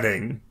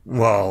matting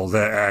while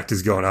the act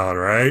is going on,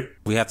 right?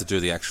 We have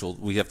to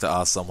we have to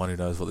ask someone who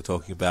knows what they're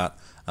talking about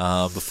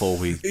before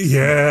we...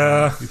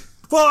 Yeah.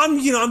 Well, I'm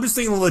just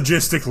thinking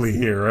logistically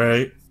here,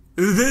 right?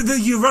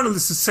 You run into the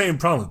same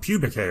problem with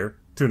pubic hair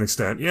to an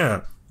extent,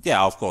 yeah.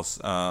 Yeah, of course.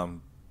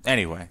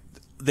 Anyway.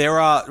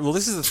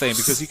 This is the thing,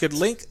 because you could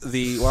link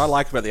what I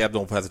like about the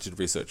Abnormal Pathogen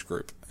Research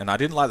Group, and I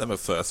didn't like them at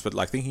first, but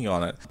thinking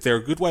on it, they're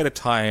a good way to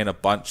tie in a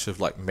bunch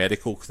of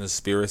medical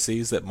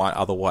conspiracies that might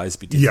otherwise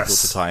be difficult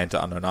to tie into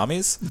Unknown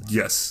Armies.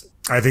 Yes.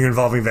 Anything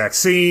involving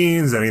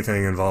vaccines,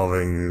 anything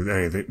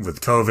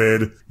with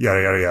COVID,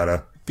 yada, yada,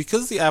 yada.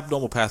 Because the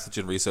Abnormal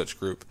Pathogen Research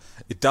Group,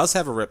 it does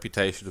have a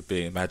reputation of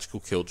being magical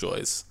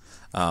killjoys.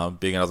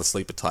 Being another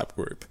sleeper type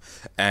group,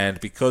 and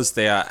because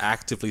they are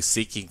actively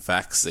seeking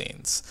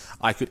vaccines,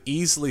 I could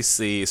easily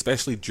see,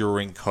 especially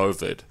during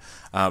COVID,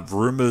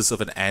 rumors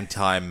of an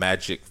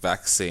anti-magic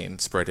vaccine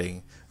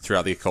spreading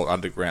throughout the occult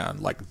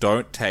underground.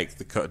 Don't take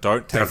the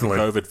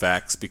COVID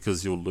vax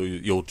because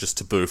you'll just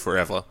taboo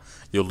forever.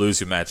 You'll lose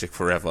your magic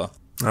forever.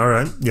 All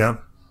right, yeah, you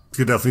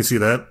could definitely see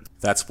that.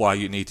 That's why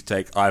you need to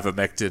take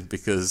ivermectin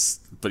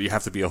but you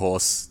have to be a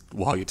horse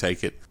while you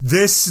take it.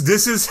 This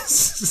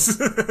is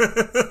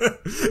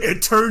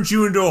it turns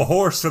you into a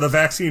horse so the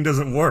vaccine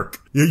doesn't work.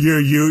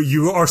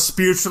 You are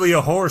spiritually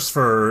a horse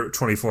for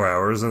 24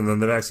 hours and then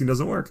the vaccine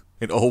doesn't work.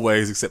 In all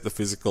ways except the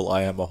physical,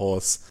 I am a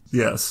horse.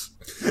 Yes.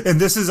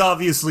 And this is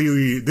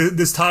obviously,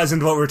 this ties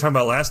into what we were talking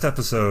about last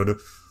episode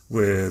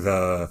with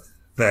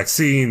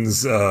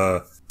vaccines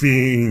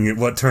being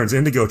what turns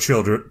indigo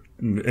children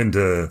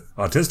into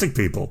autistic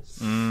people.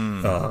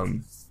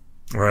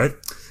 Right?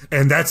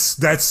 And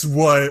that's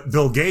what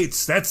Bill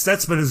Gates,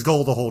 that's been his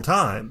goal the whole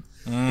time.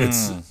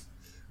 It's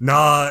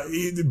not,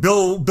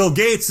 Bill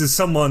Gates is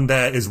someone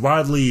that is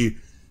widely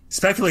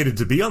speculated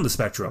to be on the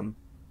spectrum.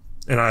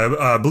 And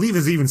I believe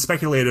has even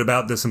speculated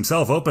about this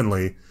himself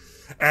openly.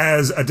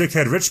 as a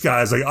dickhead rich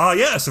guy is like,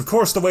 yes, of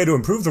course the way to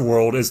improve the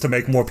world is to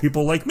make more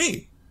people like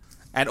me.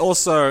 And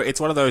also, it's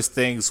one of those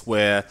things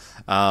where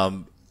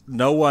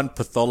no one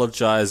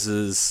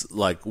pathologizes,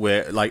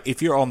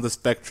 if you're on the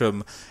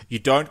spectrum, you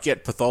don't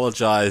get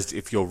pathologized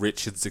if you're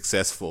rich and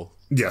successful.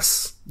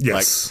 Yes.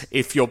 Like,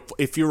 if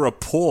you're a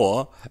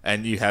poor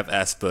and you have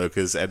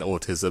Asperger's and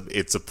autism,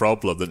 it's a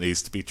problem that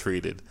needs to be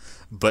treated.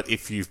 But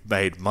if you've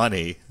made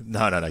money,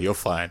 no, you're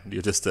fine.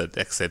 You're just an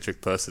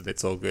eccentric person.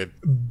 It's all good.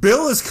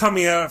 Bill is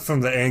coming out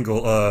from the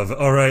angle of,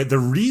 all right, the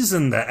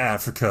reason that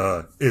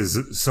Africa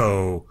is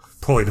so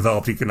poorly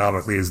developed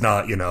economically is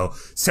not,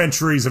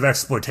 centuries of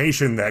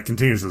exploitation that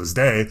continues to this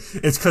day.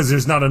 It's because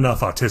there's not enough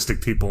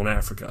autistic people in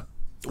Africa.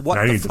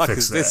 What the fuck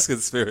is this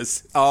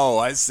conspiracy? Oh,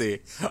 I see.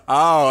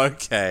 Oh,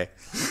 okay.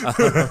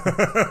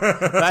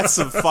 That's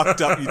some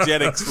fucked up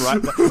eugenics, right?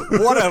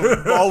 What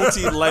a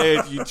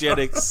multi-layered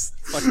eugenics.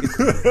 Fucking.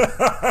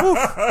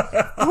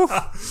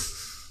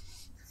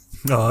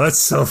 Oh, that's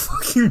so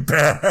fucking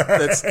bad.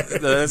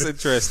 That's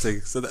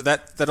interesting. So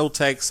that'll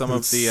take some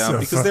of the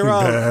because there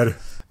are bad.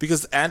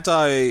 Because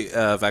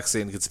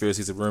anti-vaccine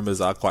conspiracies and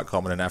rumors are quite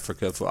common in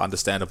Africa for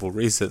understandable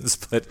reasons.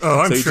 But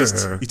I'm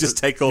sure. You just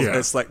take all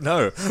this like,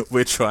 no,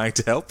 we're trying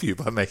to help you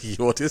by making you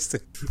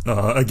autistic.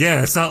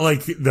 Again, it's not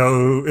like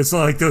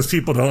those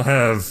people don't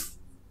have,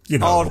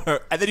 Oh no,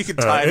 and then you can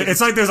tie it. It's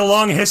like there's a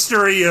long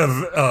history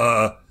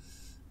of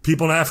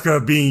people in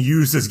Africa being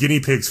used as guinea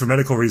pigs for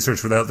medical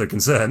research without their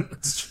consent.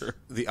 It's true.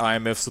 The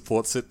IMF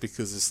supports it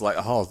because it's like,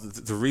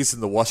 the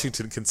reason the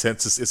Washington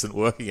consensus isn't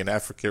working in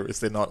Africa is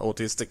they're not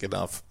autistic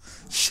enough.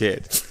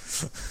 Shit.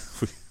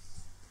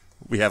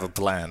 we have a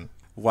plan.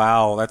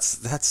 Wow,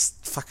 that's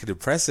fucking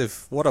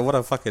impressive. What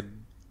a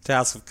fucking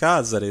house of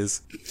cards that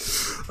is.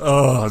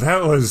 Oh,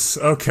 that was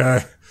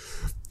okay.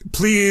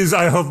 Please,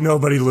 I hope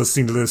nobody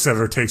listening to this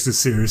ever takes this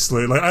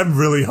seriously. Like, I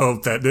really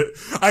hope that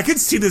I could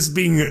see this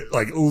being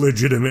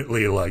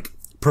legitimately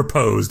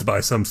proposed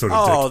by some sort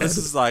of dickhead. This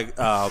is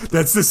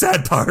that's the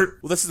sad part.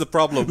 Well, this is the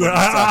problem.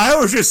 I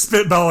was just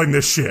spitballing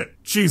this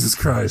shit. Jesus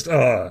Christ.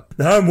 Now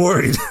I'm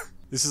worried.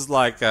 This is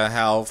like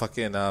how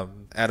fucking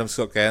Adam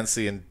Scott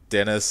Gansey and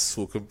Dennis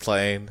will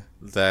complain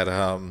that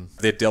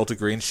their Delta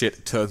Green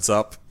shit turns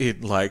up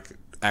in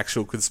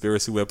actual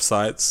conspiracy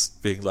websites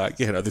being like,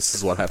 this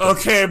is what happened.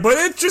 Okay, but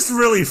it's just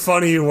really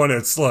funny when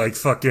it's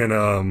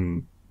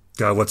fucking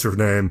God, what's her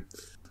name?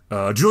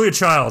 Julia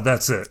Child,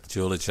 that's it.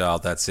 Julia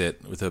Child, that's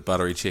it, with her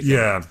buttery chicken.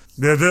 Yeah.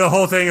 The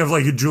whole thing of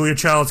Julia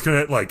Child's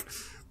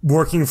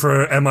working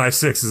for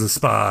MI6 as a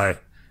spy.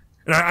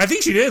 And I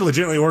think she did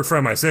legitimately work for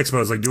MI6, but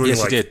was doing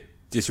she did.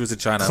 Yeah, she was in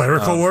China.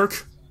 Clerical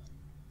work?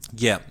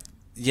 Yeah.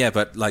 Yeah,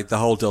 but the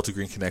whole Delta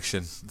Green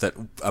connection that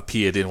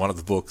appeared in one of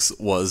the books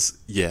was,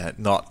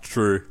 not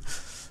true.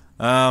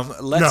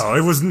 No,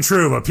 it wasn't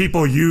true, but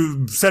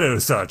you said it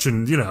as such,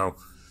 and,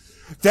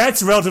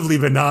 that's relatively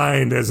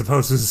benign as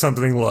opposed to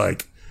something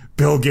like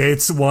Bill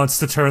Gates wants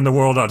to turn the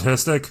world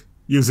autistic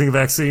using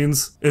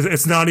vaccines.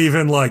 It's not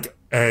even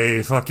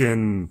a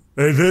fucking...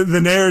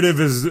 The narrative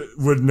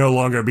would no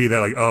longer be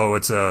that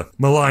it's a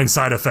malign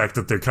side effect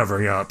that they're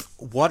covering up.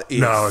 What if...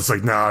 No, it's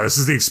no, this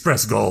is the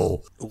express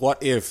goal.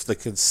 What if the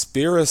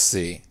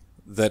conspiracy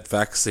that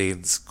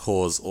vaccines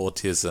cause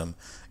autism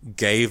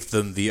gave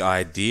them the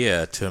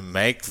idea to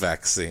make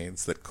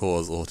vaccines that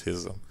cause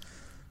autism?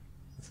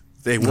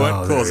 They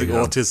weren't causing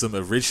autism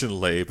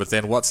originally, but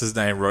then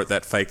what's-his-name wrote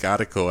that fake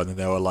article, and then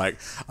they were like,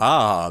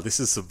 this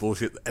is some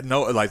bullshit.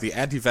 No, the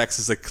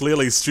anti-vaxxers are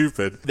clearly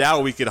stupid.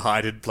 Now we can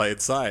hide in plain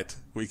sight.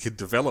 We can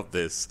develop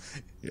this.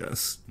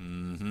 Yes.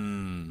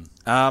 Mm-hmm.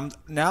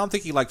 Now I'm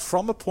thinking,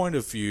 from a point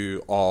of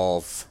view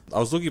of... I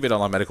was looking a bit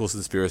on medical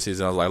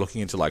conspiracies, and I was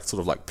looking into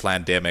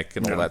plandemic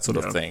and all that sort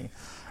of thing.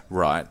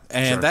 Right.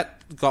 And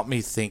that got me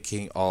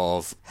thinking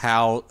of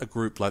how a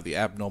group like the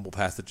Abnormal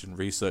Pathogen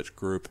Research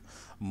Group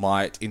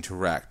might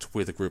interact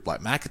with a group like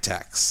Mac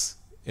Attacks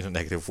in a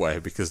negative way,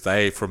 because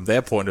from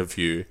their point of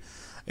view,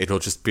 it'll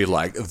just be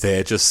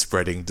they're just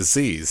spreading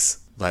disease.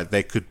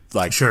 They could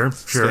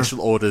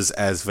special orders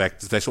as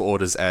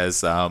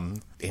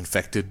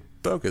infected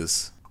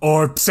burgers.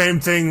 Or same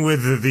thing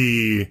with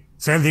the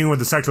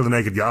Sect of the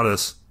Naked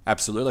Goddess.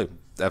 Absolutely.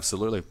 This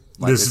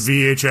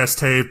VHS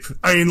tape.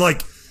 I mean,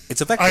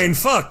 it's effective.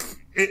 Fuck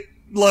it.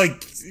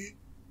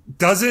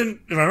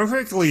 Doesn't, if I remember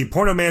correctly,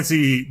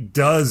 pornomancy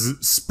does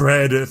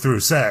spread through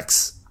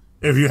sex.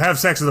 If you have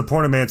sex with a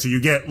pornomancer, you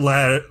get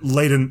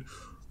latent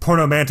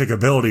pornomantic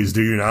abilities,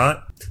 do you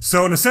not?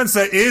 So in a sense,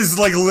 that is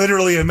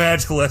literally a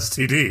magical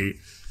STD.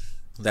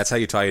 That's how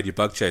you tie in your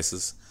bug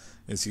chasers.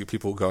 Is you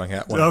people going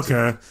out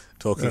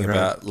talking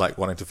about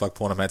wanting to fuck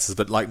pornomancers,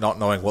 but not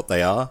knowing what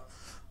they are.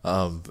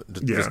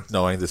 Just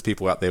knowing there's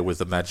people out there with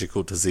a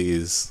magical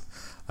disease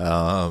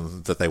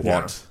that they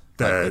want.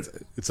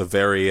 It's a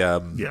very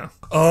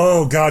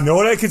Oh god, no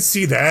one I could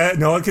see that.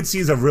 No one could see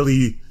is a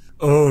really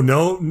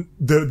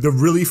the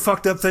really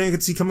fucked up thing I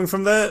could see coming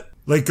from that.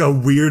 A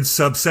weird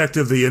subsect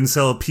of the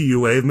incel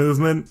PUA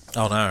movement.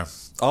 Oh no.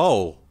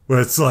 Oh. Where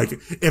it's like,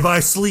 if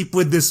I sleep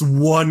with this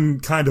one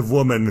kind of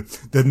woman,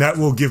 then that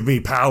will give me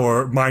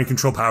power, mind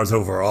control powers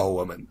over all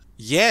women.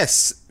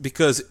 Yes,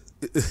 because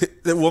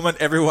the woman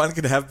everyone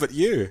can have but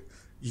you.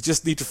 You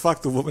just need to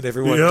fuck the woman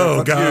everyone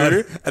can but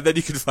you, and then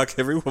you can fuck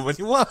every woman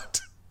you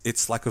want.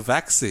 It's like a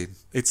vaccine.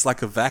 It's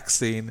like a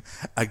vaccine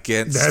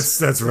against...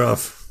 That's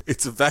rough.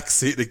 It's a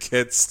vaccine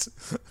against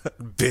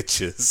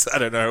bitches. I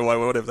don't know.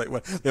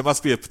 Whatever. There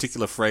must be a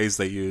particular phrase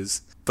they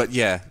use. But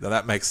yeah,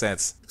 that makes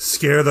sense.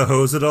 Scare the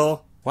hose at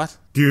all? What?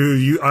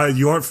 You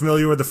aren't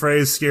familiar with the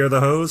phrase "scare the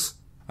hose"?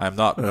 I'm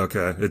not.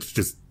 Okay, it's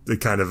just a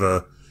kind of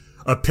a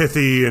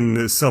pithy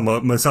and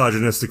somewhat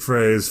misogynistic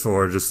phrase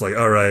for just like,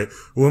 all right,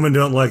 women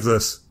don't like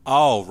this.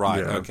 Oh, right.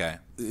 Yeah. Okay.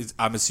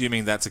 I'm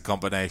assuming that's a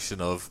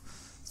combination of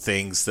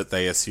things that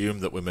they assume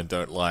that women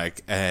don't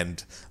like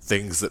and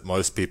things that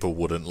most people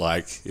wouldn't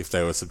like if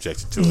they were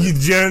subjected to it.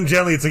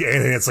 Generally, it's like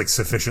anything that's like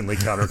sufficiently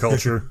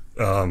counterculture.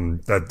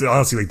 That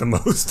honestly, like the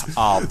most,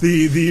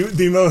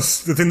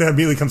 the thing that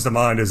immediately comes to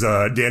mind is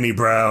Danny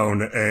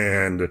Brown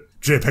and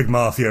JPEG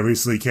Mafia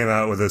recently came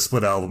out with a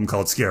split album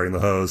called "Scaring the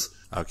Hose."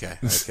 Okay.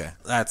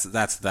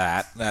 That's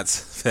that.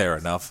 That's fair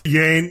enough.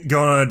 You ain't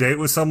going on a date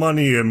with someone,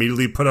 you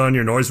immediately put on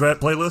your Noise Rat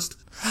playlist?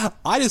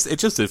 It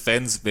just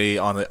offends me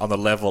on the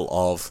level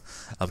of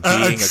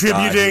being a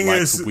guy who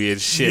likes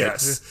weird shit.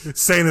 Yes.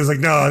 Saying there's like,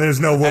 no, there's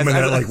no woman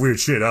that like weird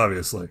shit,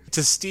 obviously.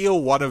 To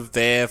steal one of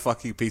their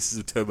fucking pieces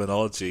of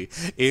terminology,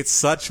 it's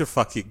such a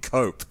fucking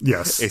cope.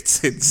 Yes.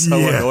 It's so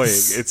annoying.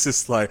 It's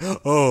just like,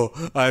 oh,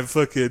 I'm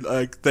fucking,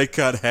 like, they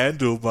can't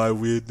handle my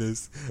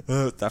weirdness.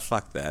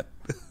 Fuck that.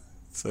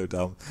 So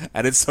dumb.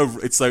 And it's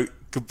so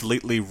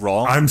completely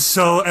wrong. I'm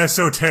so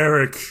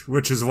esoteric,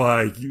 which is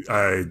why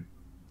I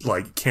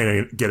like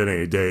can't get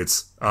any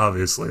dates.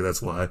 Obviously,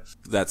 that's why.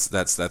 That's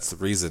the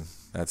reason.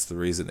 That's the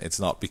reason. It's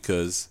not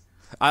because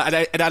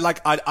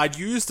I'd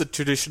use the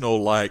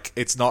traditional like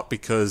it's not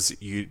because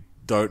you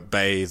don't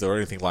bathe or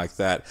anything like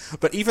that.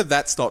 But even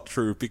that's not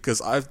true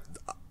because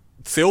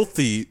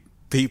filthy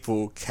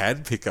people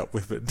can pick up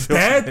women.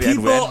 Bad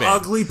people,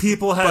 ugly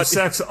people have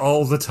sex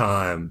all the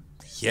time.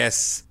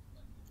 Yes.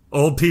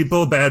 Old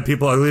people, bad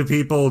people, ugly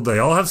people, they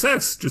all have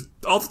sex just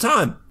all the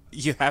time.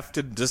 You have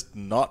to just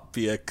not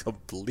be a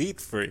complete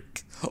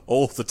freak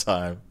all the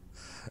time.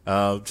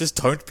 Just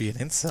don't be an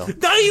incel.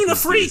 Not even a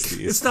freak.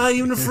 It's not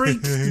even a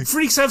freak.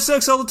 Freaks have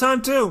sex all the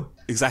time too.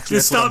 Exactly.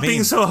 Just stop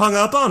being so hung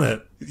up on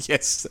it.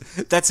 Yes,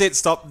 that's it.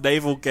 Stop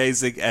navel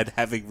gazing and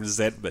having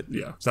resentment.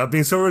 Yeah. Stop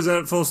being so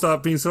resentful.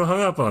 Stop being so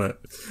hung up on it.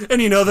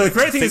 And you know, the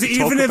great thing is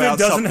even if it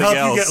doesn't help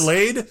you get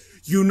laid,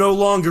 you no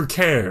longer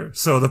care.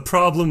 So the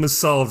problem is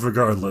solved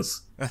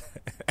regardless.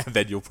 And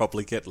then you'll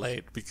probably get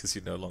laid because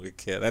you no longer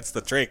care. That's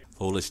the trick.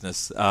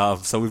 Foolishness.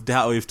 So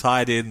we've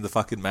tied in the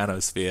fucking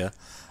manosphere.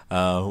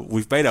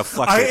 We've made a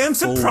fucking. I am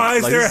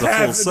surprised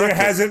there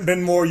hasn't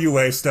been more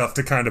UA stuff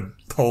to kind of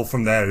pull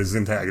from that as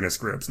antagonist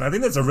groups, and I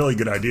think that's a really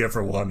good idea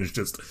for one. Is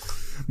just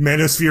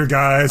manosphere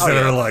guys that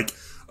are like,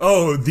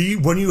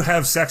 when you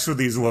have sex with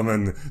these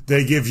women,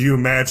 they give you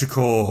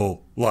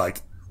magical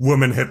like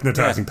woman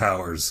hypnotizing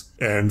powers,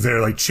 and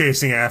they're like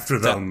chasing after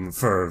them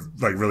for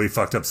like really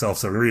fucked up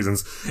self-serving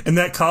reasons, and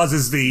that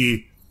causes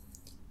the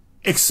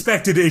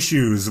expected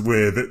issues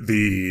with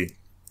the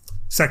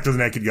Sect of the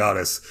Naked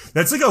Goddess.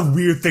 That's like a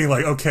weird thing,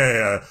 like,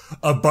 okay,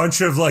 a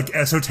bunch of like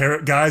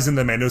esoteric guys in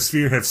the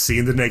manosphere have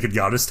seen the Naked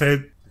Goddess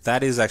tape.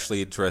 That is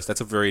actually interesting. That's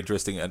a very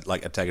interesting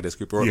like antagonist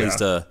group, or at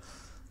least a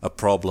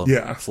problem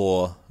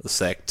for the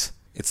sect.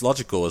 It's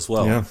logical as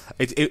well. Yeah.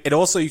 It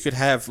also, you could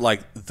have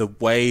like the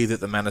way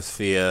that the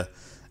manosphere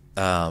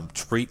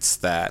treats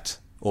that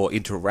or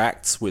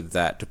interacts with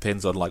that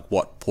depends on like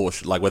what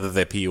portion, like whether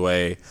they're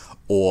PUA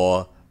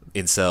or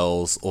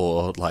incels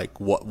or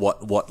like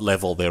what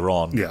level they're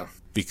on. Yeah.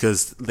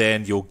 Because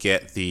then you'll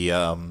get the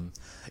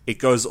it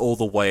goes all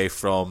the way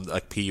from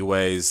like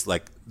PUAs,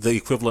 like the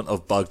equivalent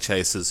of bug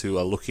chasers who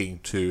are looking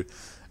to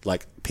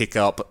like pick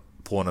up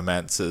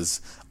pornomancers,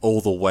 all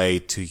the way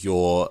to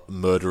your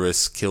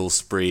murderous kill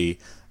spree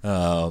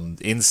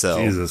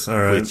incel, Jesus, all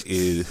right.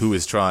 who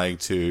is trying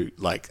to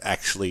like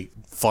actually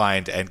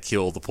find and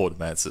kill the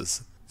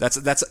pornomancers.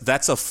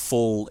 That's a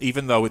full,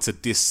 even though it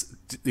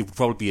would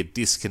probably be a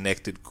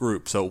disconnected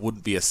group, so it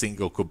wouldn't be a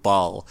single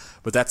cabal,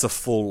 but that's a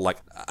full, like,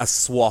 a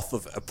swath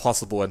of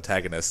possible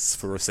antagonists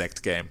for a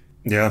sect game.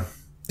 Yeah.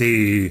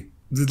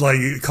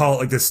 Call it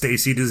like the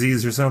Stacy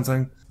disease or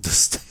something?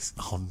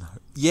 Oh no.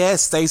 Yeah,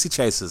 Stacy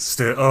chasers.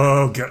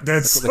 Oh god,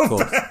 that's so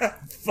bad.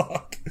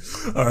 Fuck.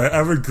 Alright, I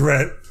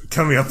regret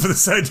coming up with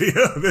this idea.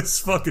 It's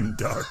fucking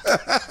dark.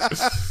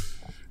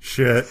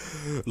 Shit.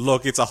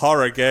 Look, it's a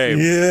horror game.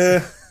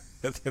 Yeah.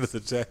 At the end of the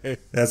day.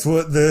 That's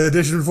what the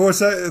edition before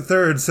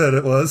third said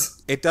it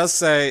was. It does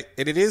say,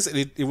 and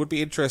it would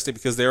be interesting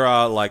because there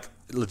are like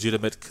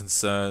legitimate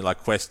concern, like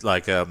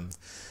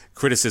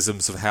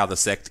criticisms of how the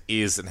sect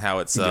is and how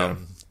it's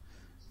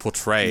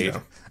portrayed.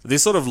 Yeah.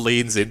 This sort of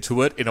leans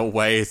into it in a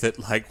way that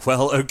like,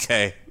 well,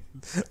 okay,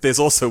 there's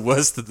also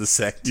worse than the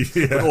sect,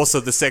 but also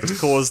the sect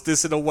caused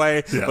this in a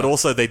way, but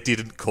also they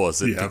didn't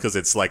cause it because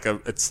it's like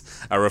it's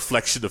a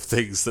reflection of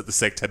things that the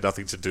sect had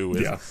nothing to do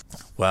with.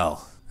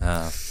 Well,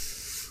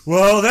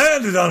 that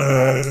ended on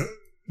a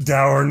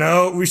dour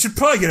note. We should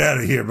probably get out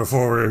of here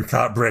before we're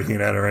caught breaking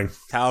and entering.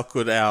 How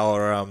could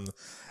our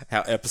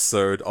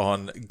episode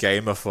on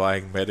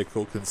gamifying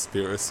medical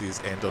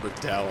conspiracies end on a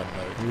dour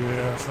note?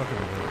 Yeah, fucking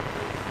hell.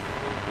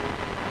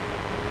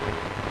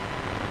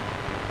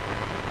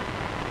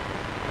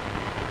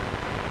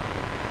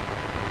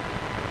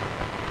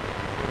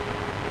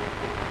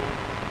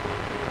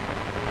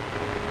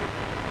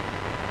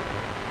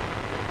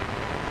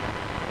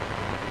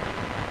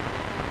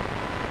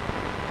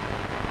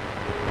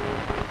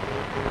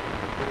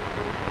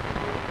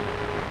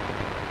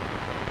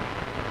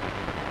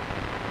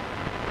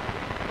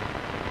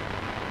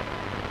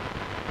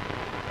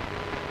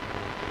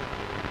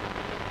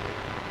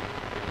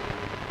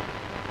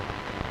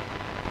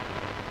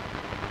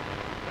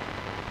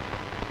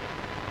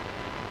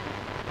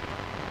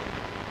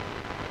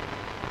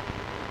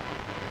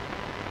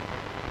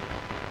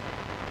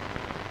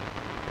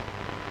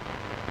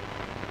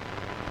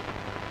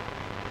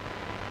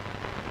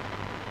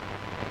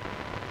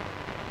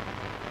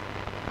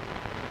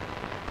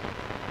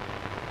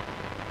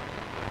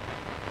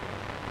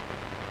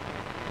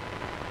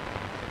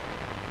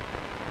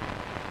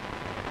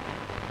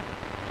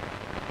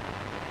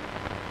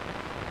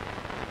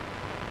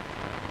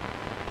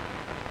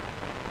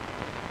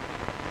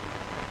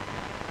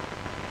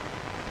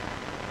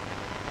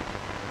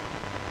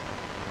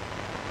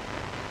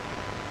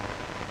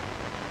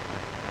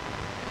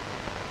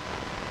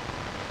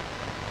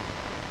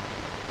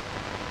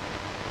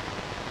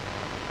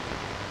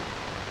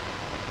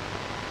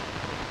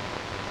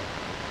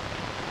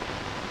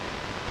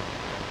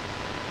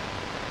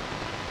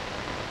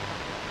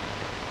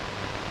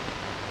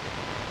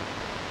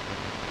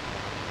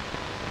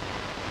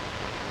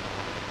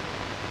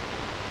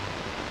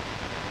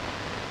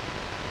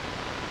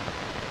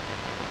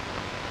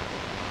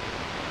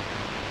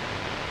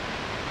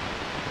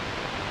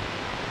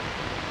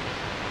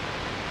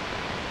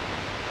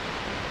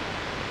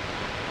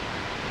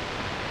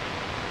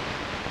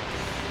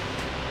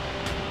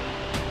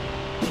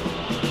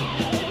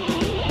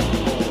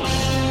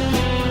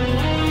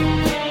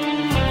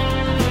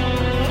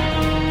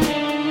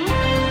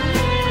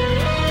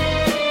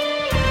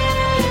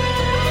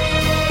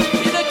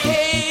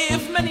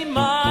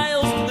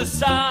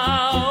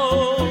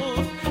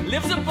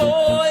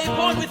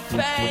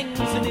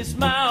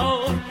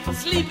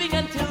 Sleeping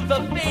until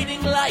the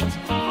fading light,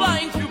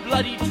 flying through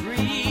bloody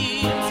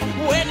dreams.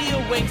 When he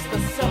awakes, the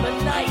summer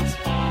night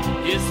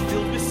is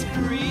filled with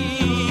screams.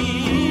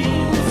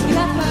 You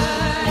have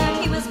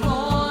heard he was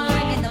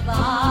born in the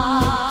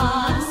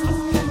box,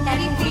 that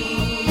he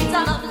feeds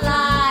on the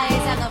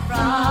flies and the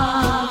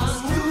frogs.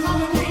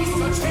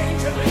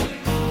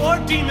 Or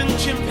demon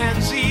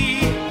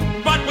chimpanzee,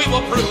 but we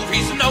will prove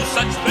he's no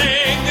such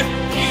thing.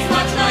 He's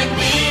much like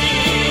me.